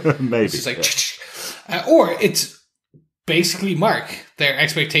something. Maybe. It's just like, or it's basically Mark. Their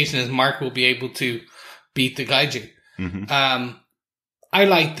expectation is Mark will be able to beat the kaiju. I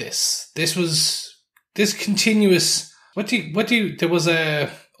like this. This continuous. There was a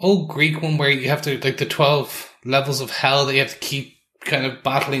old Greek one where you have to, like, the 12 levels of hell that you have to keep kind of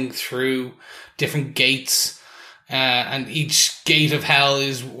battling through different gates. And each gate of hell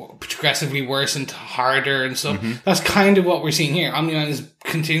is progressively worse and harder and stuff. That's kind of what we're seeing here. Omni-Man is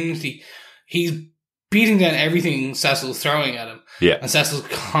continuously, he's beating down everything Cecil's throwing at him. Yeah. And Cecil's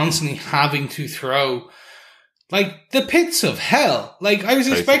constantly having to throw, like, the pits of hell. Like, I was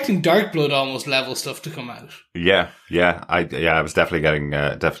expecting Dark Blood almost level stuff to come out. Yeah. I was definitely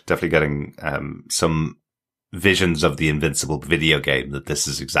getting, some visions of the Invincible video game, that this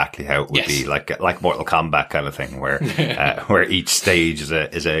is exactly how it would be, like Mortal Kombat kind of thing, where where each stage is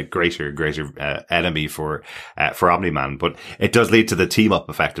a greater enemy for Omni-Man. But it does lead to the team up,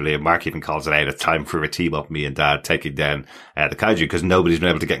 effectively, and Mark even calls it out. It's time for a team up, me and Dad taking down the kaiju, because nobody's been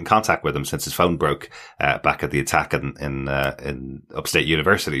able to get in contact with him since his phone broke back at the attack in Upstate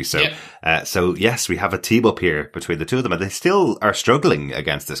University. So so yes, we have a team up here between the two of them, and they still are struggling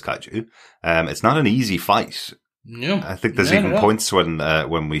against this kaiju. It's not an easy fight. No, I think there's even points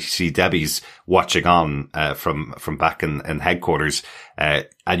when we see Debbie's watching on from back in headquarters, and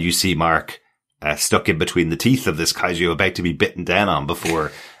you see Mark stuck in between the teeth of this kaiju, about to be bitten down on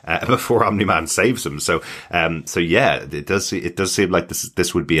before Omni-Man saves him. So yeah, it does seem like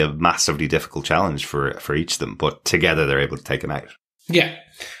this would be a massively difficult challenge for each of them, but together they're able to take him out. Yeah,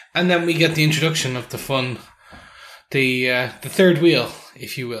 and then we get the introduction of the fun, the third wheel,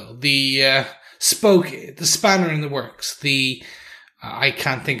 if you will, the spoke, the spanner in the works, I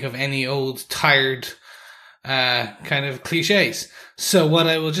can't think of any old, tired, kind of cliches. So what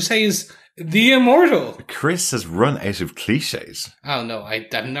I will just say is, the Immortal. Chris has run out of cliches. Oh no,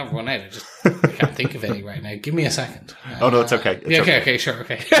 I've not run out. I can't think of any right now. Give me a second. Oh no, it's okay. Okay, sure,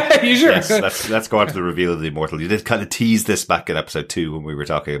 okay. You sure? Yes, let's go on to the reveal of the Immortal. You did kind of tease this back in episode 2 when we were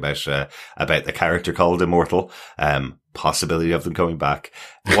talking about the character called Immortal. Possibility of them coming back.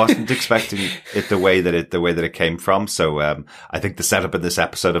 Wasn't expecting it the way that it came from. So, I think the setup in this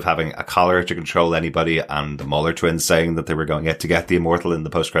episode of having a collar to control anybody, and the Muller twins saying that they were going to get the Immortal in the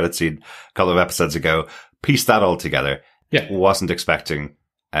post-credit scene a couple of episodes ago, pieced that all together. Yeah. Wasn't expecting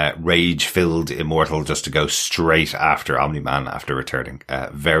rage-filled Immortal just to go straight after Omni-Man after returning.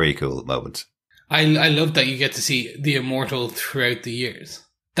 Very cool moment. I love that you get to see the Immortal throughout the years.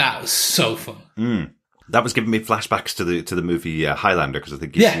 That was so fun. That was giving me flashbacks to the movie Highlander, because I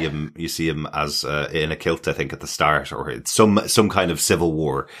think you see him as in a kilt, I think, at the start, or it's some kind of civil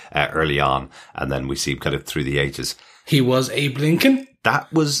war early on, and then we see him kind of through the ages. He was Abe Lincoln.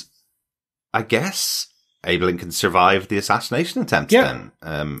 That was, I guess, Abe Lincoln survived the assassination attempt. Then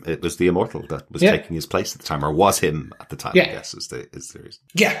it was the Immortal that was taking his place at the time, or was him at the time. I guess is the reason.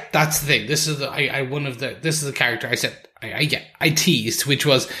 Yeah, that's the thing. This is this is the character I said I teased, which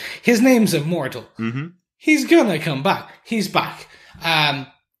was his name's Immortal. Mm-hmm. He's gonna come back. He's back.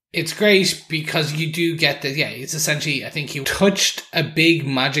 It's great because you do get that. Yeah, it's essentially, I think he touched a big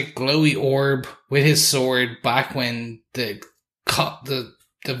magic glowy orb with his sword back when the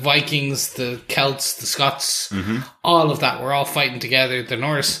Vikings, the Celts, the Scots, all of that were all fighting together. The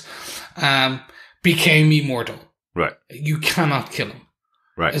Norse became immortal. Right. You cannot kill him.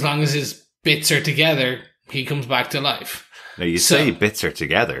 Right. As long as his bits are together, he comes back to life. Now, you say bits are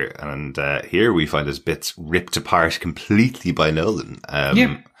together, and here we find his bits ripped apart completely by Nolan.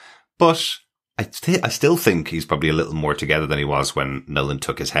 But I still think he's probably a little more together than he was when Nolan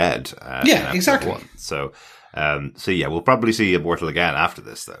took his head. Exactly. So we'll probably see Immortal again after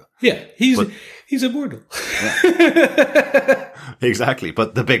this, though. Yeah, he's immortal. Exactly.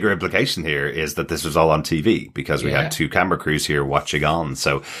 But the bigger implication here is that this was all on TV, because we had two camera crews here watching on.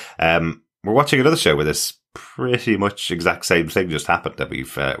 So we're watching another show where this pretty much exact same thing just happened, and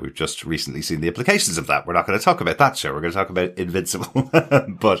we've just recently seen the implications of that. We're not going to talk about that show. We're going to talk about Invincible.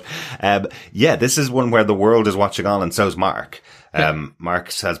 But this is one where the world is watching on, and so's Mark.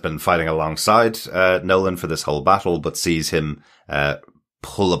 Mark has been fighting alongside Nolan for this whole battle, but sees him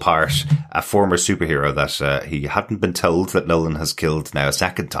pull apart a former superhero that he hadn't been told that Nolan has killed now a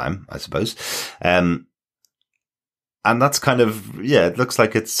second time, I suppose. And that's kind of, it looks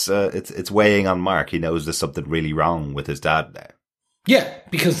like it's weighing on Mark. He knows there's something really wrong with his dad now. Yeah,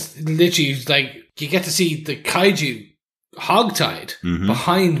 because literally, like, you get to see the kaiju hogtied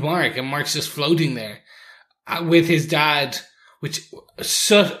behind Mark, and Mark's just floating there with his dad, which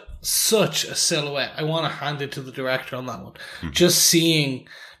such a silhouette. I want to hand it to the director on that one. Just seeing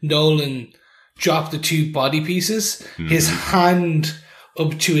Nolan drop the two body pieces, his hand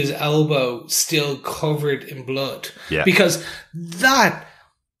up to his elbow, still covered in blood. Yeah. Because that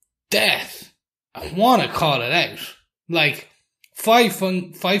death, I want to call it out. Like,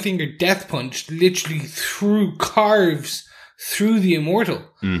 five-finger death punch literally carves through the Immortal.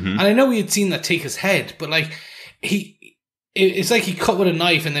 And I know we had seen that take his head, but like, it's like he cut with a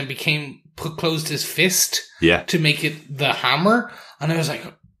knife and then closed his fist to make it the hammer. And I was like,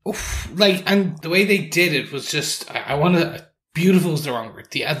 oof. Like, and the way they did it was just, I want to, beautiful is the wrong word.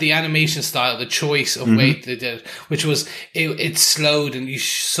 The animation style, the choice of way they did it, which was, it slowed and you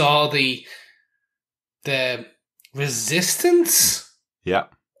saw the resistance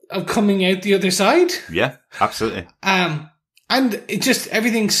of coming out the other side. Yeah, absolutely. And it just,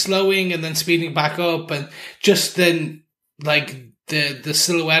 everything slowing and then speeding back up, and just then, like, the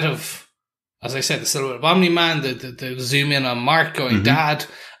silhouette of, as I said, the silhouette of Omni-Man, the zoom in on Mark going, Dad,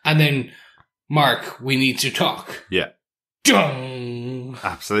 and then, Mark, we need to talk. Yeah. Dung!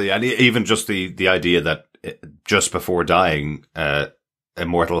 Absolutely. And even just the idea that just before dying,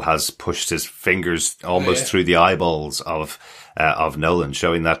 Immortal has pushed his fingers almost through the eyeballs of Nolan,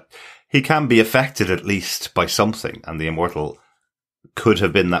 showing that he can be affected at least by something, and the Immortal could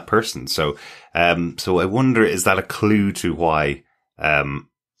have been that person. So I wonder, is that a clue to why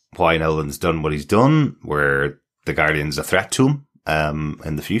Nolan's done what he's done, where the Guardian's a threat to him?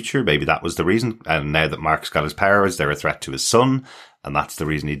 In the future, maybe that was the reason. And now that Mark's got his powers, they're a threat to his son, and that's the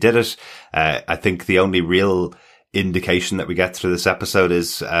reason he did it. I think the only real indication that we get through this episode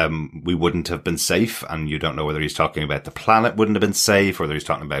is we wouldn't have been safe, and you don't know whether he's talking about the planet wouldn't have been safe, or whether he's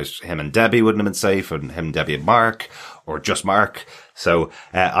talking about him and Debbie wouldn't have been safe, and him, Debbie, and Mark, or just Mark. So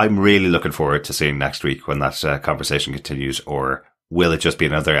I'm really looking forward to seeing next week when that conversation continues, or will it just be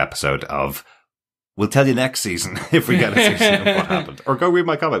another episode of, we'll tell you next season if we get a season of what happened, or go read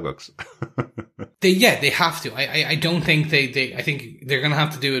my comic books. They have to. I don't think I think they're going to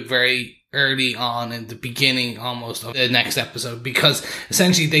have to do it very early on in the beginning almost of the next episode, because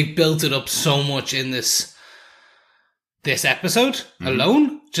essentially they've built it up so much in this episode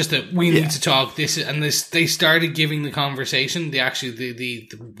alone, just that we need to talk this, and this, they started giving the conversation,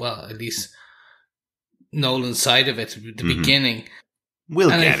 the well, at least Nolan's side of it at the beginning. We'll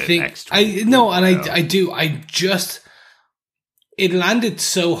get it next week. I do. It landed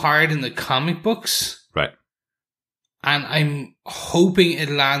so hard in the comic books. Right. And I'm hoping it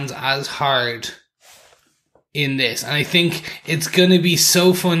lands as hard in this. And I think it's going to be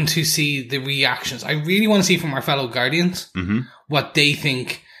so fun to see the reactions. I really want to see from our fellow Guardians what they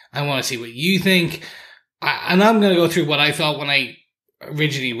think. I want to see what you think. and I'm going to go through what I thought when I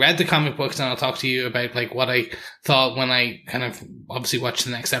originally read the comic books, and I'll talk to you about like what I thought when I kind of obviously watch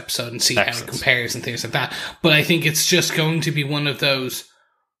the next episode and see how it compares and things like that. But I think it's just going to be one of those,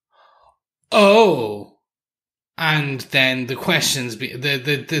 and then the questions,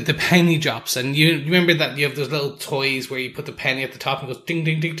 the penny drops, and you remember that you have those little toys where you put the penny at the top and goes ding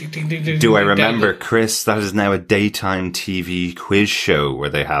ding ding ding ding ding ding. Do I remember, Chris? That is now a daytime TV quiz show where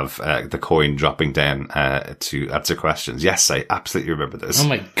they have the coin dropping down to answer questions. Yes, I absolutely remember this. Oh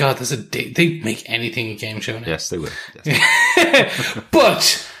my god, they make anything a game show now. Yes, they would. Yes.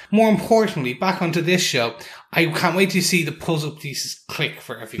 But more importantly, back onto this show, I can't wait to see the puzzle pieces click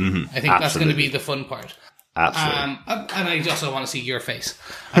for everyone. Mm-hmm. I think that's going to be the fun part. Absolutely. And I also want to see your face.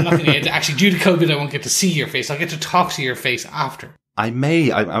 I'm not going to get actually, due to COVID, I won't get to see your face. I'll get to talk to your face after. I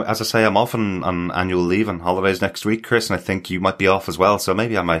may. As I say, I'm off on annual leave on holidays next week, Chris, and I think you might be off as well. So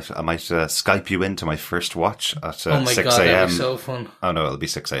maybe I might Skype you into my first watch at 6 a.m. That'd be so fun. Oh no, it'll be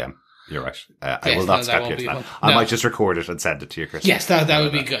 6 a.m. You're right. I will not Skype you. I might just record it and send it to you, Chris. Yes, that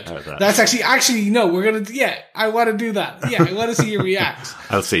would be good. That's actually no. We're gonna. Yeah, I want to do that. Yeah, I want to see you react.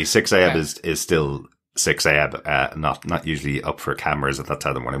 I'll see. 6 a.m. is still 6 a.m. Not usually up for cameras at that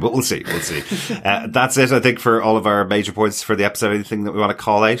time of the morning, but we'll see. That's it, I think, for all of our major points for the episode. Anything that we want to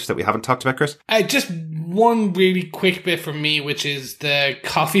call out that we haven't talked about, Chris? Just one really quick bit from me, which is the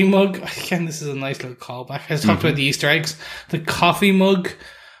coffee mug. Again, this is a nice little callback. I talked about the Easter eggs. The coffee mug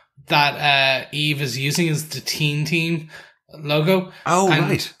that Eve is using is the Teen Team logo. Oh,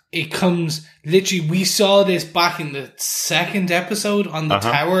 right. It comes literally. We saw this back in the second episode on the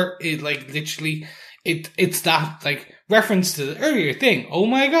tower. It like literally. It's that like reference to the earlier thing. Oh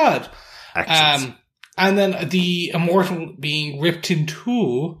my god! Excellent. And then the immortal being ripped in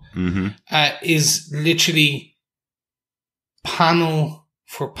two is literally panel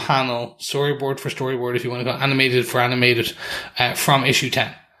for panel, storyboard for storyboard, if you want to go animated for animated, from issue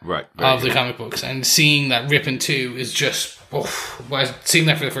 10 of the comic books. And seeing that rip in two is just seeing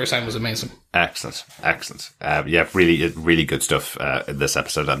that for the first time was amazing. Excellent. Yeah, really good stuff in this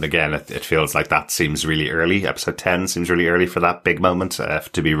episode. And again, it feels like that seems really early. Episode 10 seems really early for that big moment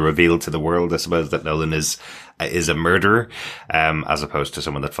to be revealed to the world, I suppose, that Nolan is a murderer, as opposed to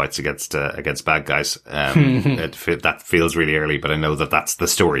someone that fights against bad guys. That feels really early, but I know that that's the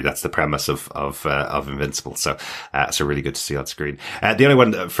story, that's the premise of Invincible. So really good to see on screen. The only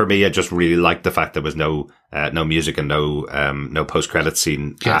one for me, I just really liked the fact there was no music and no post-credit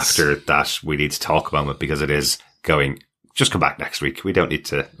scene after that. We need to talk about it because it is going. Just come back next week. We don't need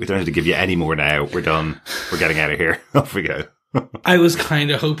to give you any more now. We're done. We're getting out of here. Off we go. I was kind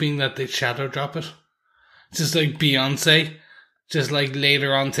of hoping that they'd shadow drop it. Just like Beyonce. Just like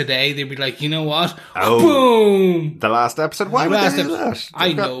later on today, they'd be like, you know what? Boom! The last episode? Why would they do that?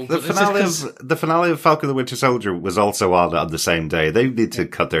 I know. The finale of Falcon the Winter Soldier was also on the same day. They need to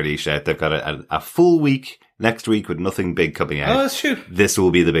cut their niche out. They've got a full week next week with nothing big coming out. Oh, that's true. This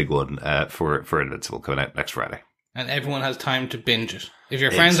will be the big one for Invincible coming out next Friday. And everyone has time to binge it. If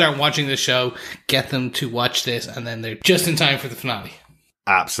your friends aren't watching the show, get them to watch this, and then they're just in time for the finale.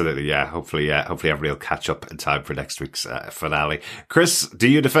 Absolutely, yeah. Hopefully everybody will catch up in time for next week's finale. Chris, do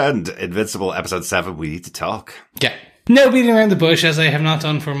you defend Invincible episode 7? We need to talk. Yeah. No beating around the bush, as I have not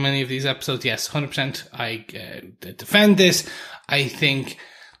done for many of these episodes. Yes, 100%. I defend this. I think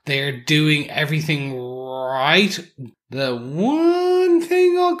they're doing everything right. The one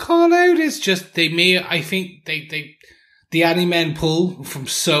thing I'll call out is just I think the anime pull from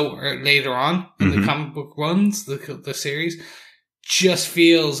so later on in the comic book runs, the series, just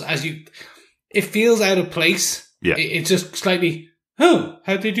feels it feels out of place. Yeah. It's just slightly,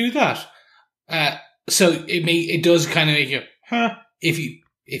 how'd they do that? So it does kind of make you,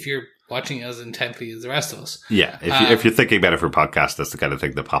 if you're watching as intently as the rest of us. Yeah. If you're thinking about it for a podcast, that's the kind of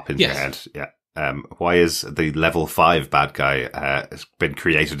thing that pop into your head. Yeah. Why is the level 5 bad guy been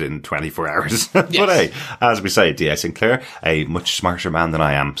created in 24 hours? But hey, as we say, D.A. Sinclair, a much smarter man than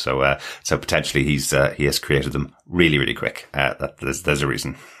I am, so potentially he has created them really, really quick. There's a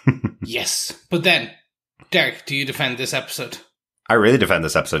reason. Yes, but then, Derek, do you defend this episode? I really defend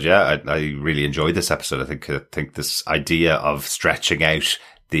this episode. Yeah, I really enjoyed this episode. I think this idea of stretching out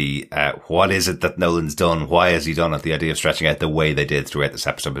the what is it that Nolan's done? Why has he done it? The idea of stretching out the way they did throughout this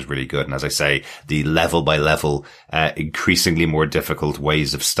episode was really good. And as I say, the level by level, increasingly more difficult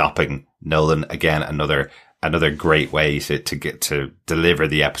ways of stopping Nolan. Again, another another great way to get to deliver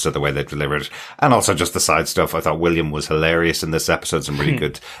the episode the way they delivered it. And also just the side stuff. I thought William was hilarious in this episode. Some really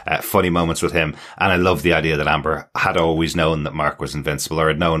good, funny moments with him. And I love the idea that Amber had always known that Mark was invincible, or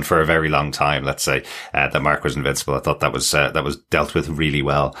had known for a very long time, let's say, that Mark was invincible. I thought that was dealt with really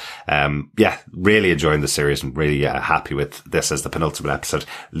well. Really enjoying the series and really happy with this as the penultimate episode,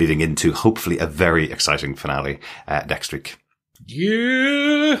 leading into hopefully a very exciting finale next week.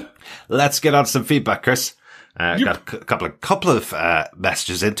 Yeah. Let's get on to some feedback, Chris. Got a couple of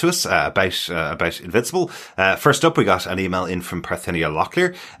messages into us about Invincible. First up, we got an email in from Parthenia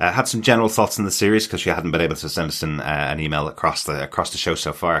Locklear. Had some general thoughts on the series because she hadn't been able to send us an email across the show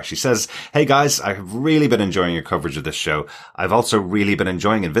so far. She says, "Hey guys, I have really been enjoying your coverage of this show. I've also really been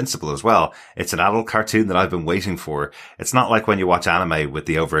enjoying Invincible as well. It's an adult cartoon that I've been waiting for. It's not like when you watch anime with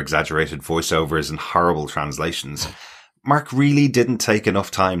the over-exaggerated voiceovers and horrible translations." Mark really didn't take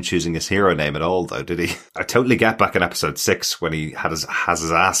enough time choosing his hero name at all, though, did he? I totally get back in episode 6 when he has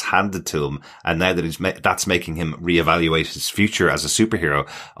his ass handed to him, and now that that's making him reevaluate his future as a superhero.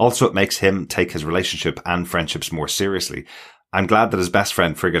 Also, it makes him take his relationship and friendships more seriously. I'm glad that his best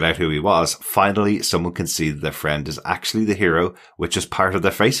friend figured out who he was. Finally, someone can see that their friend is actually the hero, with just part of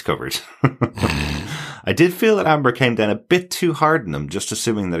their face covered. I did feel that Amber came down a bit too hard on him, just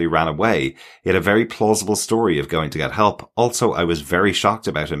assuming that he ran away. He had a very plausible story of going to get help. Also, I was very shocked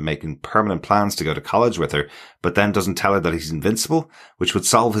about him making permanent plans to go to college with her, but then doesn't tell her that he's invincible, which would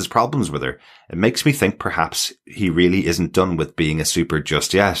solve his problems with her. It makes me think perhaps he really isn't done with being a super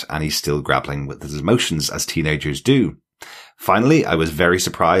just yet, and he's still grappling with his emotions as teenagers do. Finally, I was very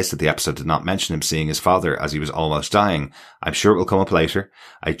surprised that the episode did not mention him seeing his father as he was almost dying. I'm sure it will come up later.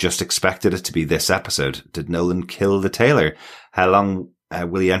 I just expected it to be this episode. Did Nolan kill the tailor? How long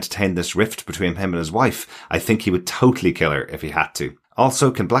will he entertain this rift between him and his wife? I think he would totally kill her if he had to. Also,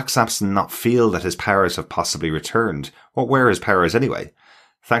 can Black Samson not feel that his powers have possibly returned? What were his powers anyway?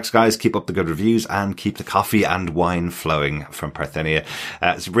 Thanks, guys. Keep up the good reviews and keep the coffee and wine flowing, from Parthenia.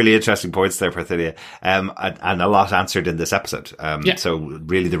 It's really interesting points there, Parthenia. And a lot answered in this episode. So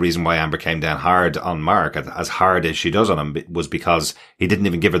really the reason why Amber came down hard on Mark, as hard as she does on him, was because he didn't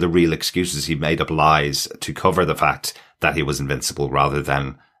even give her the real excuses. He made up lies to cover the fact that he was invincible rather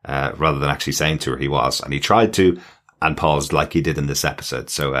than actually saying to her he was. And he tried to, and paused like he did in this episode.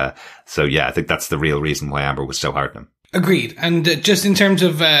 So yeah, I think that's the real reason why Amber was so hard on him. Agreed. And just in terms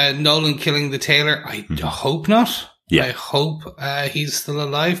of Nolan killing the tailor, I hope not. Yeah. I hope he's still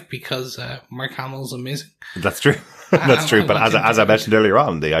alive, because Mark Hamill's amazing. That's true. That's true. But as I mentioned earlier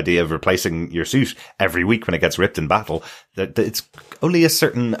on, the idea of replacing your suit every week when it gets ripped in battle, that it's only a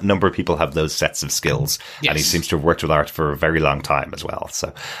certain number of people have those sets of skills. Yes. And he seems to have worked with art for a very long time as well.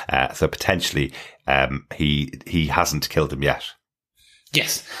 So potentially, he hasn't killed him yet.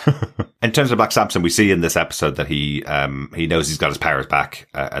 Yes. In terms of Black Samson, we see in this episode that he knows he's got his powers back.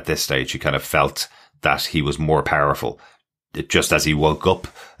 At this stage, he kind of felt that he was more powerful just as he woke up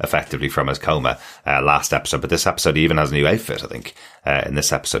effectively from his coma last episode. But this episode, he even has a new outfit, I think. In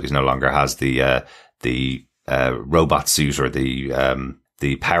this episode, he no longer has the robot suit or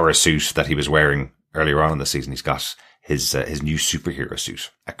the power suit that he was wearing earlier on in the season. He's got his new superhero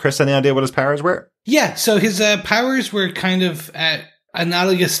suit. Chris, any idea what his powers were? Yeah, so his powers were kind of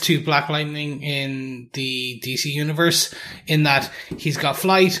analogous to Black Lightning in the DC universe, in that he's got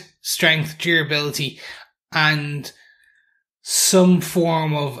flight, strength, durability, and some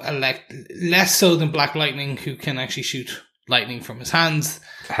form of less so than Black Lightning, who can actually shoot lightning from his hands.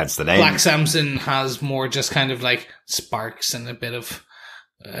 Hence the name. Black Samson has more just kind of like sparks and a bit of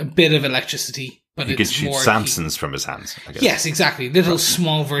electricity. But he can shoot Samsons from his hands, I guess. Yes, exactly. Little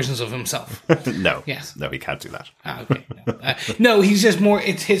small versions of himself. No. Yes. No, he can't do that. Okay. No, he's just more,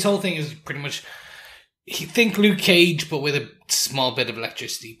 his whole thing is pretty much, think Luke Cage, but with a small bit of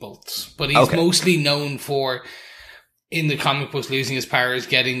electricity bolts. But he's mostly known for, in the comic books, losing his powers,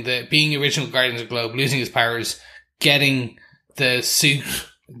 being original Guardians of the Globe, losing his powers, getting the suit,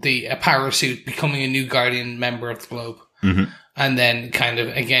 a power suit, becoming a new Guardian member of the Globe. Mm-hmm. And then kind of,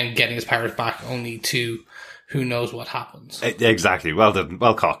 again, getting his powers back only to who knows what happens. Exactly. Well done.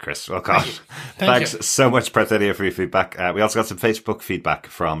 Well caught, Chris. Well caught. Thanks so much, Parthenia, for your feedback. We also got some Facebook feedback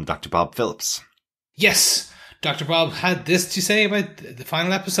from Dr. Bob Phillips. Yes. Dr. Bob had this to say about the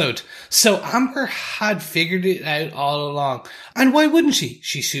final episode. So Amber had figured it out all along. And why wouldn't she?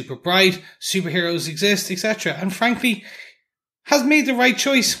 She's super bright, superheroes exist, etc. And frankly, has made the right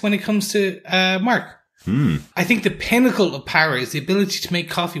choice when it comes to Mark. I think the pinnacle of power is the ability to make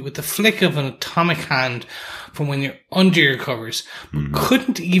coffee with the flick of an atomic hand from when you're under your covers. But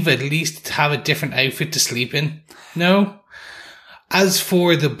couldn't Eva at least have a different outfit to sleep in? No? As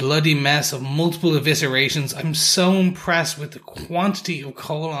for the bloody mess of multiple eviscerations, I'm so impressed with the quantity of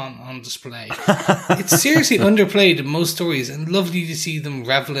colon on display. It's seriously underplayed in most stories and lovely to see them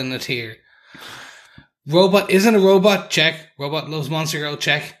revel in it here. Robot isn't a robot? Check. Robot loves Monster Girl?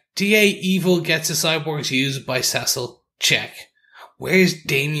 Check. DA Evil gets the cyborgs used by Cecil? Check. Where's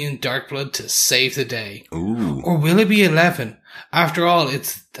Damien Darkblood to save the day? Ooh. Or will it be 11? After all,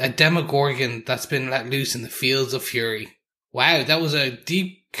 it's a Demogorgon that's been let loose in the fields of fury. Wow, that was a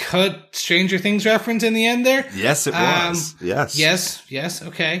deep cut Stranger Things reference in the end there. Yes, it was. Yes,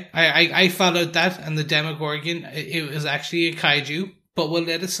 okay. I followed that, and the Demogorgon, it was actually a kaiju, but we'll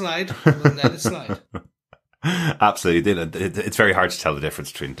let it slide. Absolutely did. It's very hard to tell the difference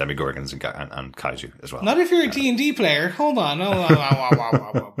between demogorgons and kaiju as well. Not if you're a D&D player. Hold on.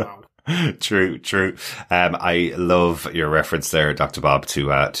 True. I love your reference there, Dr. Bob, to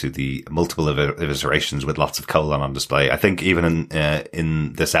the multiple eviscerations with lots of colon on display. I think even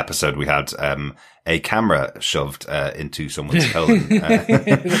in this episode we had a camera shoved into someone's colon,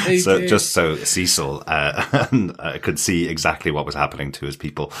 just so Cecil could see exactly what was happening to his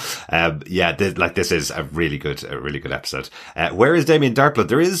people. This is a really good episode. Where is Damien Darkblood?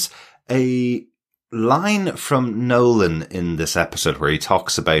 There is a line from Nolan in this episode where he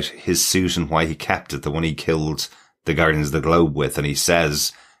talks about his suit and why he kept it, the one he killed the Guardians of the Globe with, and he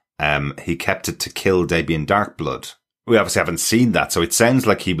says he kept it to kill Damien Darkblood. We obviously haven't seen that, so it sounds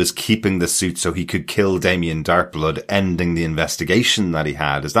like he was keeping the suit so he could kill Damien Darkblood, ending the investigation that he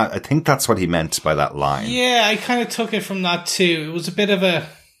had. I think that's what he meant by that line. Yeah, I kind of took it from that too. It was a bit of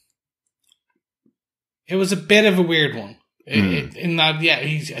a weird one. In that,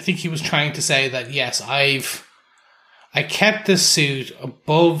 I think he was trying to say that, yes, I kept this suit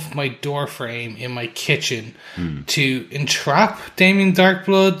above my door frame in my kitchen to entrap Damien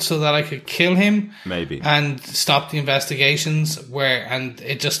Darkblood so that I could kill him. Maybe. And stop the investigations, and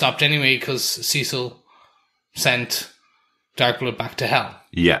it just stopped anyway because Cecil sent Darkblood back to hell.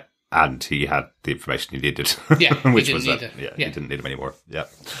 Yeah. And he had the information he needed. Yeah, which he was didn't need it. Yeah, he didn't need him anymore. Yeah.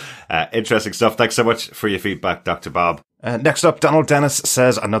 Interesting stuff. Thanks so much for your feedback, Dr. Bob. Next up, Donald Dennis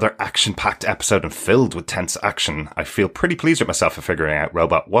says, another action-packed episode and filled with tense action. I feel pretty pleased with myself for figuring out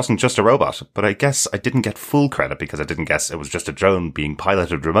Robot wasn't just a robot, but I guess I didn't get full credit because I didn't guess it was just a drone being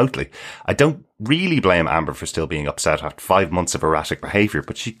piloted remotely. I don't really blame Amber for still being upset after 5 months of erratic behaviour,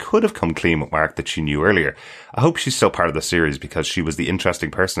 but she could have come clean with Mark that she knew earlier. I hope she's still part of the series because she was the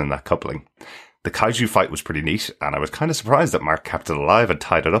interesting person in that coupling. The kaiju fight was pretty neat, and I was kind of surprised that Mark kept it alive and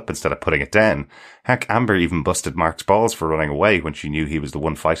tied it up instead of putting it down. Heck, Amber even busted Mark's balls for running away when she knew he was the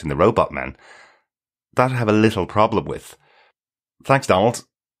one fighting the robot men. That I have a little problem with. Thanks, Donald.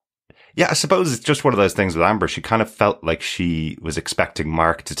 Yeah, I suppose it's just one of those things with Amber. She kind of felt like she was expecting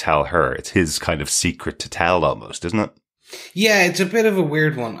Mark to tell her. It's his kind of secret to tell almost, isn't it? Yeah, it's a bit of a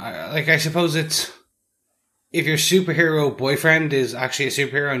weird one. I suppose it's... If your superhero boyfriend is actually a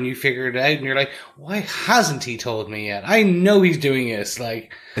superhero and you figure it out and you're like, why hasn't he told me yet? I know he's doing this.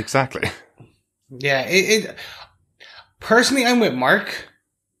 Like, exactly. Yeah. Personally, I'm with Mark.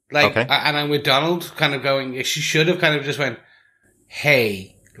 And I'm with Donald kind of going, she should have kind of just went,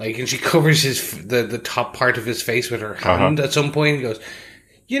 hey, and she covers the top part of his face with her hand at some point and goes,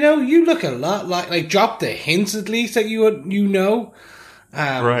 you look a lot like drop the hints at least that you know.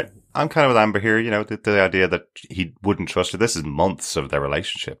 Right. I'm kind of with Amber here, the idea that he wouldn't trust her. This is months of their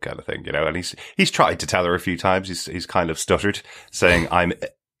relationship kind of thing, and he's tried to tell her a few times. He's kind of stuttered, saying I'm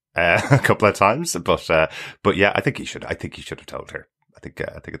a couple of times, but yeah, I think he should have told her. I think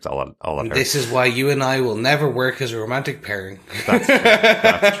it's all on her. This is why you and I will never work as a romantic pairing.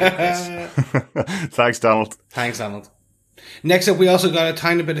 That's true. Thanks, Donald. Thanks, Donald. Next up, we also got a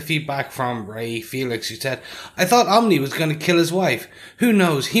tiny bit of feedback from Ray Felix, who said, I thought Omni was going to kill his wife. Who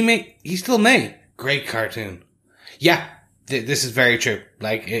knows? He still may. Great cartoon. Yeah, this is very true.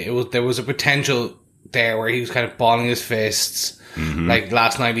 There was a potential there where he was kind of balling his fists. Mm-hmm.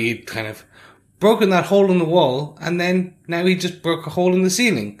 Last night he kind of broken that hole in the wall, and then now he just broke a hole in the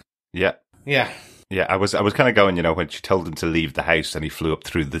ceiling. Yeah. Yeah. Yeah, I was kind of going, when she told him to leave the house and he flew up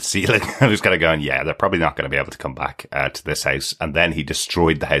through the ceiling, I was kind of going, yeah, they're probably not going to be able to come back to this house. And then he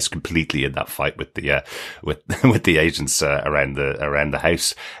destroyed the house completely in that fight with the with the agents around the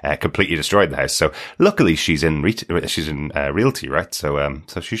house, completely destroyed the house. So luckily she's in realty, right? So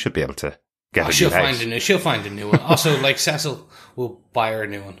she should be able to get a new house. She'll find a new one. Also, Cecil will buy her a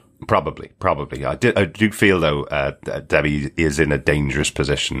new one. Probably. I do feel though, Debbie is in a dangerous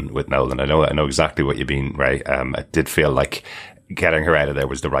position with Nolan. I know exactly what you mean, Ray. I did feel like getting her out of there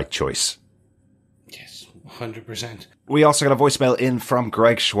was the right choice. Yes, 100%. We also got a voicemail in from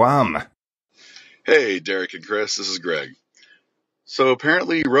Greg Schwamm. Hey, Derek and Chris, this is Greg. So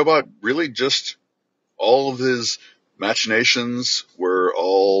apparently Robot really just, all of his machinations were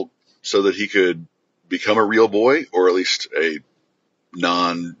all so that he could become a real boy, or at least a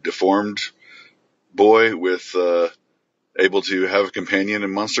non-deformed boy with, able to have a companion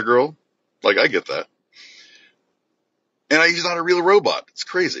in Monster Girl. Like, I get that. And he's not a real robot. It's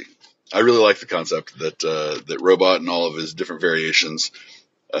crazy. I really like the concept that Robot and all of his different variations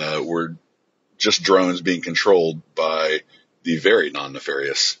were just drones being controlled by the very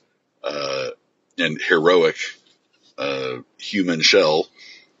non-nefarious and heroic human shell.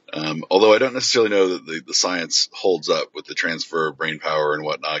 Although I don't necessarily know that the science holds up with the transfer of brain power and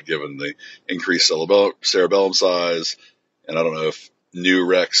whatnot, given the increased cerebellum size. And I don't know if new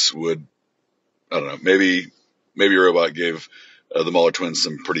Rex would, I don't know, maybe Robot gave the Muller twins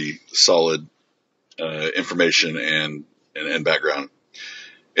some pretty solid information and background.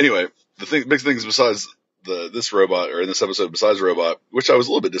 Anyway, big things besides this robot, or in this episode besides Robot, which I was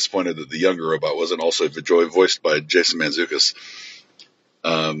a little bit disappointed that the younger Robot wasn't also voiced by Jason Mantzoukas.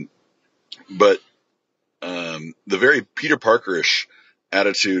 But the very Peter Parker-ish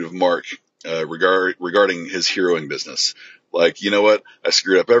attitude of Mark regarding his heroing business. Like, you know what? I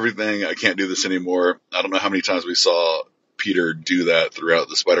screwed up everything. I can't do this anymore. I don't know how many times we saw Peter do that throughout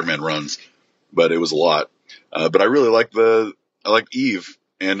the Spider-Man runs, but it was a lot. But I really like Eve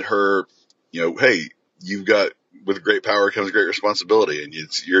and her, hey, with great power comes great responsibility, and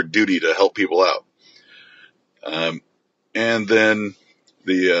it's your duty to help people out. And then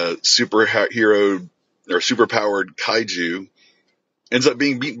the superhero or superpowered kaiju ends up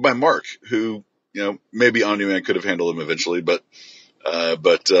being beaten by Mark, who, maybe Omni-Man could have handled him eventually, but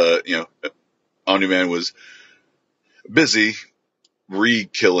Omni-Man was busy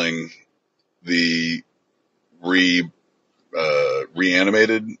re-killing the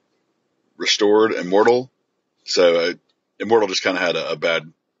reanimated, restored Immortal. So Immortal just kind of had a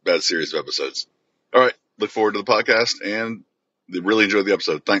bad series of episodes. All right. Look forward to the podcast and really enjoyed the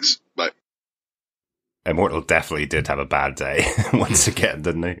episode. Thanks. Bye. Immortal definitely did have a bad day once again,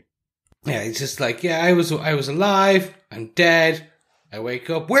 didn't he? Yeah, he's just like, yeah, I was alive. I'm dead. I wake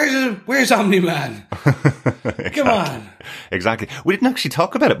up. Where's Omni-Man? Exactly. Come on. Exactly. We didn't actually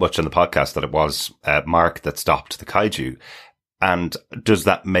talk about it much on the podcast that it was Mark that stopped the kaiju. And does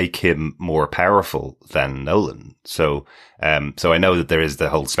that make him more powerful than Nolan? So I know that there is the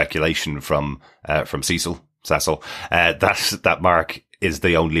whole speculation from Cecil, that Mark is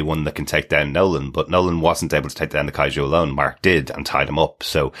the only one that can take down Nolan, but Nolan wasn't able to take down the kaiju alone. Mark did and tied him up.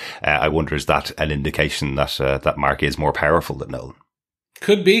 So I wonder, is that an indication that Mark is more powerful than Nolan?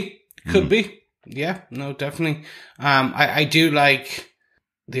 Could be. Yeah, no, definitely. I do like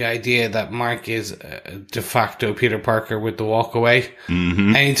the idea that Mark is de facto Peter Parker with the walk away.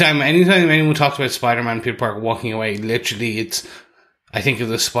 Mm-hmm. Anytime anyone talks about Spider-Man, Peter Parker walking away, literally I think of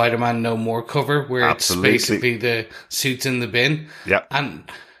the Spider-Man No More cover where Absolutely. It's basically the suits in the bin. Yeah. And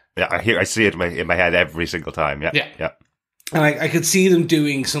yeah, I see it in my head every single time. Yeah. Yeah. And I could see them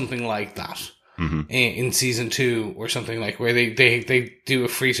doing something like that. Mm-hmm. In season 2 or something, like where they do a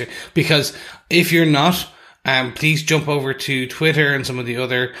freezer. Because if you're not, please jump over to Twitter and some of the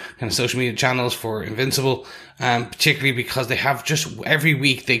other kind of social media channels for Invincible, particularly because they have just every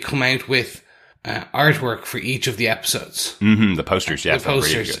week they come out with artwork for each of the episodes. Mm-hmm, the posters, yeah. The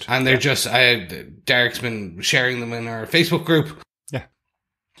posters. Really good. And they're just, Derek's been sharing them in our Facebook group. Yeah.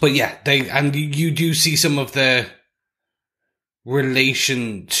 But yeah, you do see some of the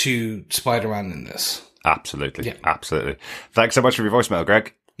relation to Spider-Man in this. Absolutely. Yeah. Absolutely. Thanks so much for your voicemail,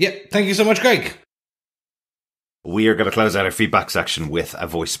 Greg. Yeah, thank you so much, Greg. We are going to close out our feedback section with a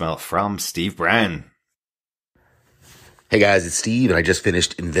voicemail from Steve Brown. Hey guys, it's Steve, and I just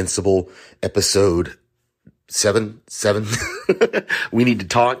finished Invincible episode 7. We need to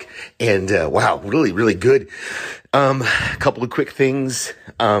talk, and wow, really, really good. A couple of quick things.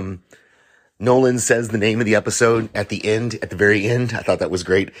 Nolan says the name of the episode at the very end. I thought that was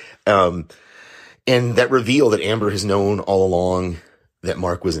great. And that reveal that Amber has known all along that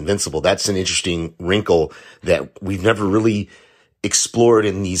Mark was invincible. That's an interesting wrinkle that we've never really explored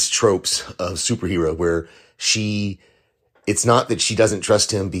in these tropes of superhero, where it's not that she doesn't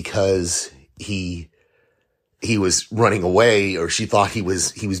trust him because he was running away, or she thought he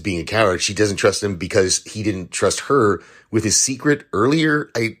was being a coward. She doesn't trust him because he didn't trust her with his secret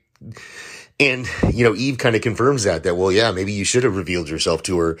earlier. And Eve kind of confirms that, well, yeah, maybe you should have revealed yourself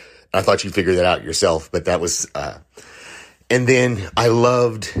to her. I thought you'd figure that out yourself, but that was, and then I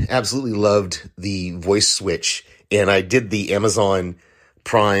absolutely loved the voice switch. And I did the Amazon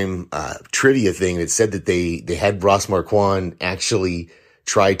Prime, trivia thing that said that they had Ross Marquand actually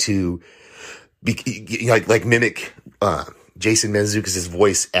try to mimic, Jason Mantzoukas'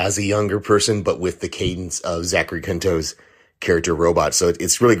 voice as a younger person, but with the cadence of Zachary Quinto's character Robot. So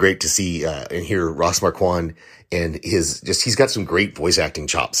it's really great to see and hear Ross Marquand and he's got some great voice acting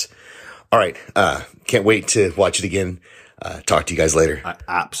chops. All right. Can't wait to watch it again. Talk to you guys later. I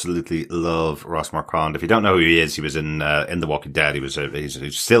absolutely love Ross Marquand. If you don't know who he is, he was in The Walking Dead.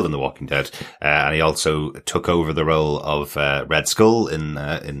 He's still in The Walking Dead. And he also took over the role of Red Skull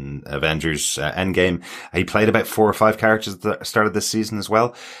in Avengers Endgame. He played about 4 or 5 characters at the start of this season as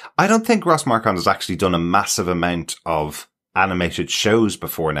well. I don't think Ross Marquand has actually done a massive amount of animated shows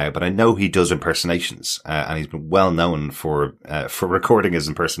before now, but I know he does impersonations, and he's been well known for recording his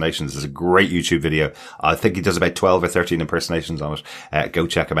impersonations. There's a great YouTube video. I think he does about 12 or 13 impersonations on it. Go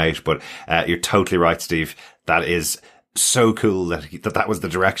check him out. But, you're totally right, Steve. That is so cool that was the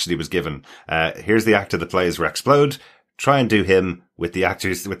direction he was given. Here's the actor that plays Rexplode. Try and do him with the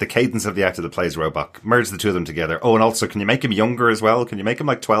actors, with the cadence of the actor that plays Robot. Merge the two of them together. Oh, and also, can you make him younger as well? Can you make him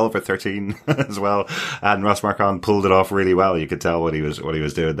like 12 or 13 as well? And Ross Marquand pulled it off really well. You could tell what he was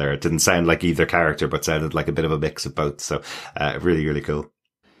doing there. It didn't sound like either character, but sounded like a bit of a mix of both. So, really, really cool.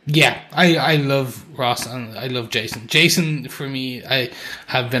 Yeah, I love Ross and I love Jason. Jason, for me, I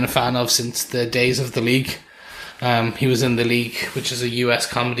have been a fan of since the days of The League. He was in The League, which is a US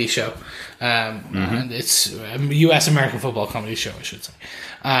comedy show. And it's a US American football comedy show, I should say.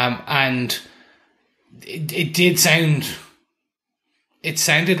 And it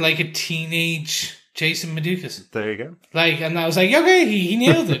sounded like a teenage Jason Mantzoukas. There you go. And I was like, okay, he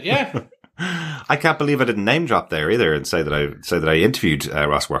nailed it, yeah. I can't believe I didn't name drop there either and say that I interviewed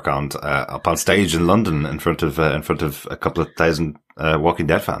Ross Marquand up on stage in London in front of a couple of thousand Walking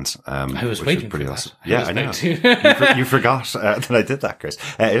Dead fans. I was waiting pretty for awesome. that. Yeah, I know. You forgot that I did that, Chris.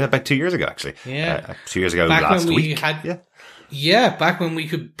 About 2 years ago, actually. Yeah, 2 years ago back last when we week. back when we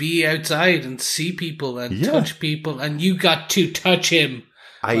could be outside and see people and touch people, and you got to touch him.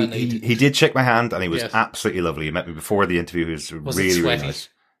 He did shake my hand, and he was absolutely lovely. He met me before the interview. He was really, really nice.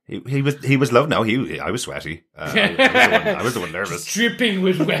 He was lovely. No, I was sweaty. I was the one nervous. Dripping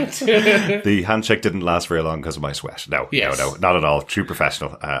with wet. The handshake didn't last very long because of my sweat. No, not at all. True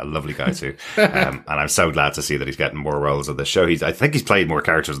professional. Lovely guy too. And I'm so glad to see that he's getting more roles on the show. I think he's played more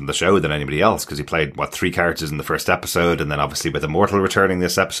characters in the show than anybody else, because he played 3 characters in the first episode, and then obviously with Immortal returning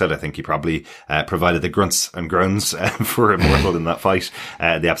this episode, I think he probably provided the grunts and groans for Immortal in that fight,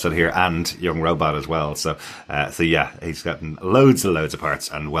 the episode here, and Young Robot as well. So yeah, he's gotten loads and loads of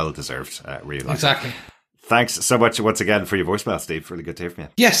parts, and well deserved. Really like exactly. It. Thanks so much once again for your voicemail, Steve. Really good to hear from you.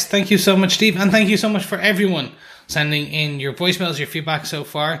 Yes, thank you so much, Steve, and thank you so much for everyone sending in your voicemails, your feedback so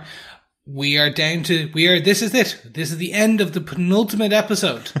far. This is it. This is the end of the penultimate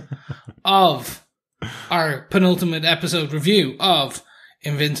episode of our penultimate episode review of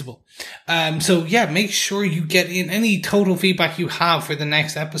Invincible. So yeah, make sure you get in any total feedback you have for the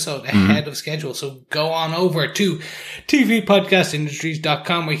next episode ahead of schedule. So go on over to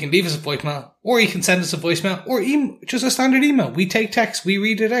tvpodcastindustries.com, where you can leave us a voicemail, or you can send us a voicemail, or just a standard email. We take text, we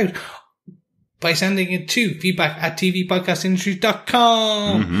read it out by sending it to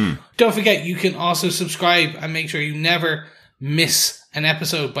feedback@tvpodcastindustries.com. Don't forget, you can also subscribe and make sure you never miss an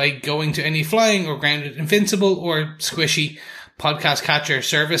episode by going to any flying or grounded Invincible or Squishy podcast catcher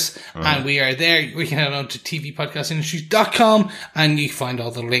service, and we are there. We can head on to tvpodcastindustries.com, and you find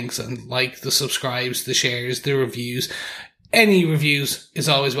all the links and the subscribes, the shares, the reviews. Any reviews is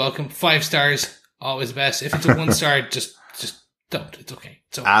always welcome. 5 stars, always best. If it's a 1 star, just don't. It's okay.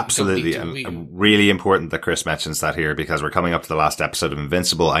 So absolutely, and really important that Chris mentions that here, because we're coming up to the last episode of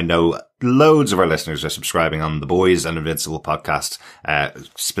Invincible. I know loads of our listeners are subscribing on the Boys and Invincible podcast,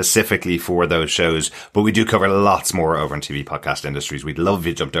 specifically for those shows, but we do cover lots more over on TV Podcast Industries. We'd love if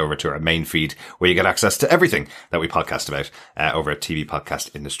you jumped over to our main feed, where you get access to everything that we podcast about, over at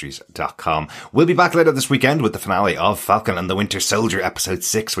tvpodcastindustries.com. We'll be back later this weekend with the finale of Falcon and the Winter Soldier episode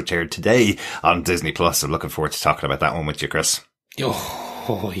 6, which aired today on Disney Plus. I'm looking forward to talking about that one with you, Chris.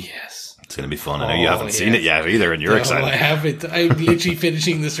 Oh, yes. It's going to be fun. I know you haven't seen it yet either, and you're excited. I haven't. I'm literally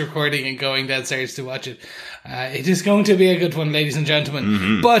finishing this recording and going downstairs to watch it. It is going to be a good one, ladies and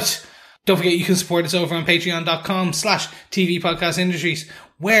gentlemen. But don't forget, you can support us over on patreon.com/TV Podcast Industries,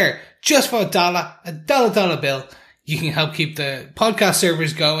 where just for a dollar bill, you can help keep the podcast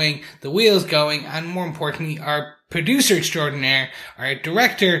servers going, the wheels going, and more importantly, our producer extraordinaire, our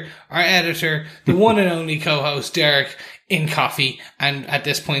director, our editor, the one and only co-host, Derek, in coffee, and at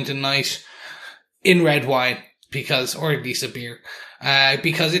this point in night, in red wine, or at least a beer,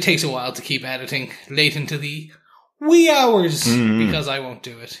 because it takes a while to keep editing late into the wee hours because I won't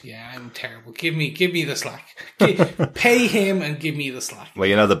do it. Yeah, I'm terrible. Give me the slack. Pay him and give me the slack. Well,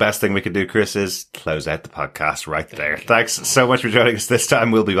 you know, the best thing we could do, Chris, is close out the podcast right there. Thanks so much for joining us this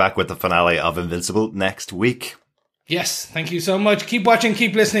time. We'll be back with the finale of Invincible next week. Yes, thank you so much. Keep watching,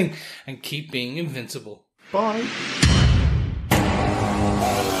 keep listening, and keep being invincible. Bye.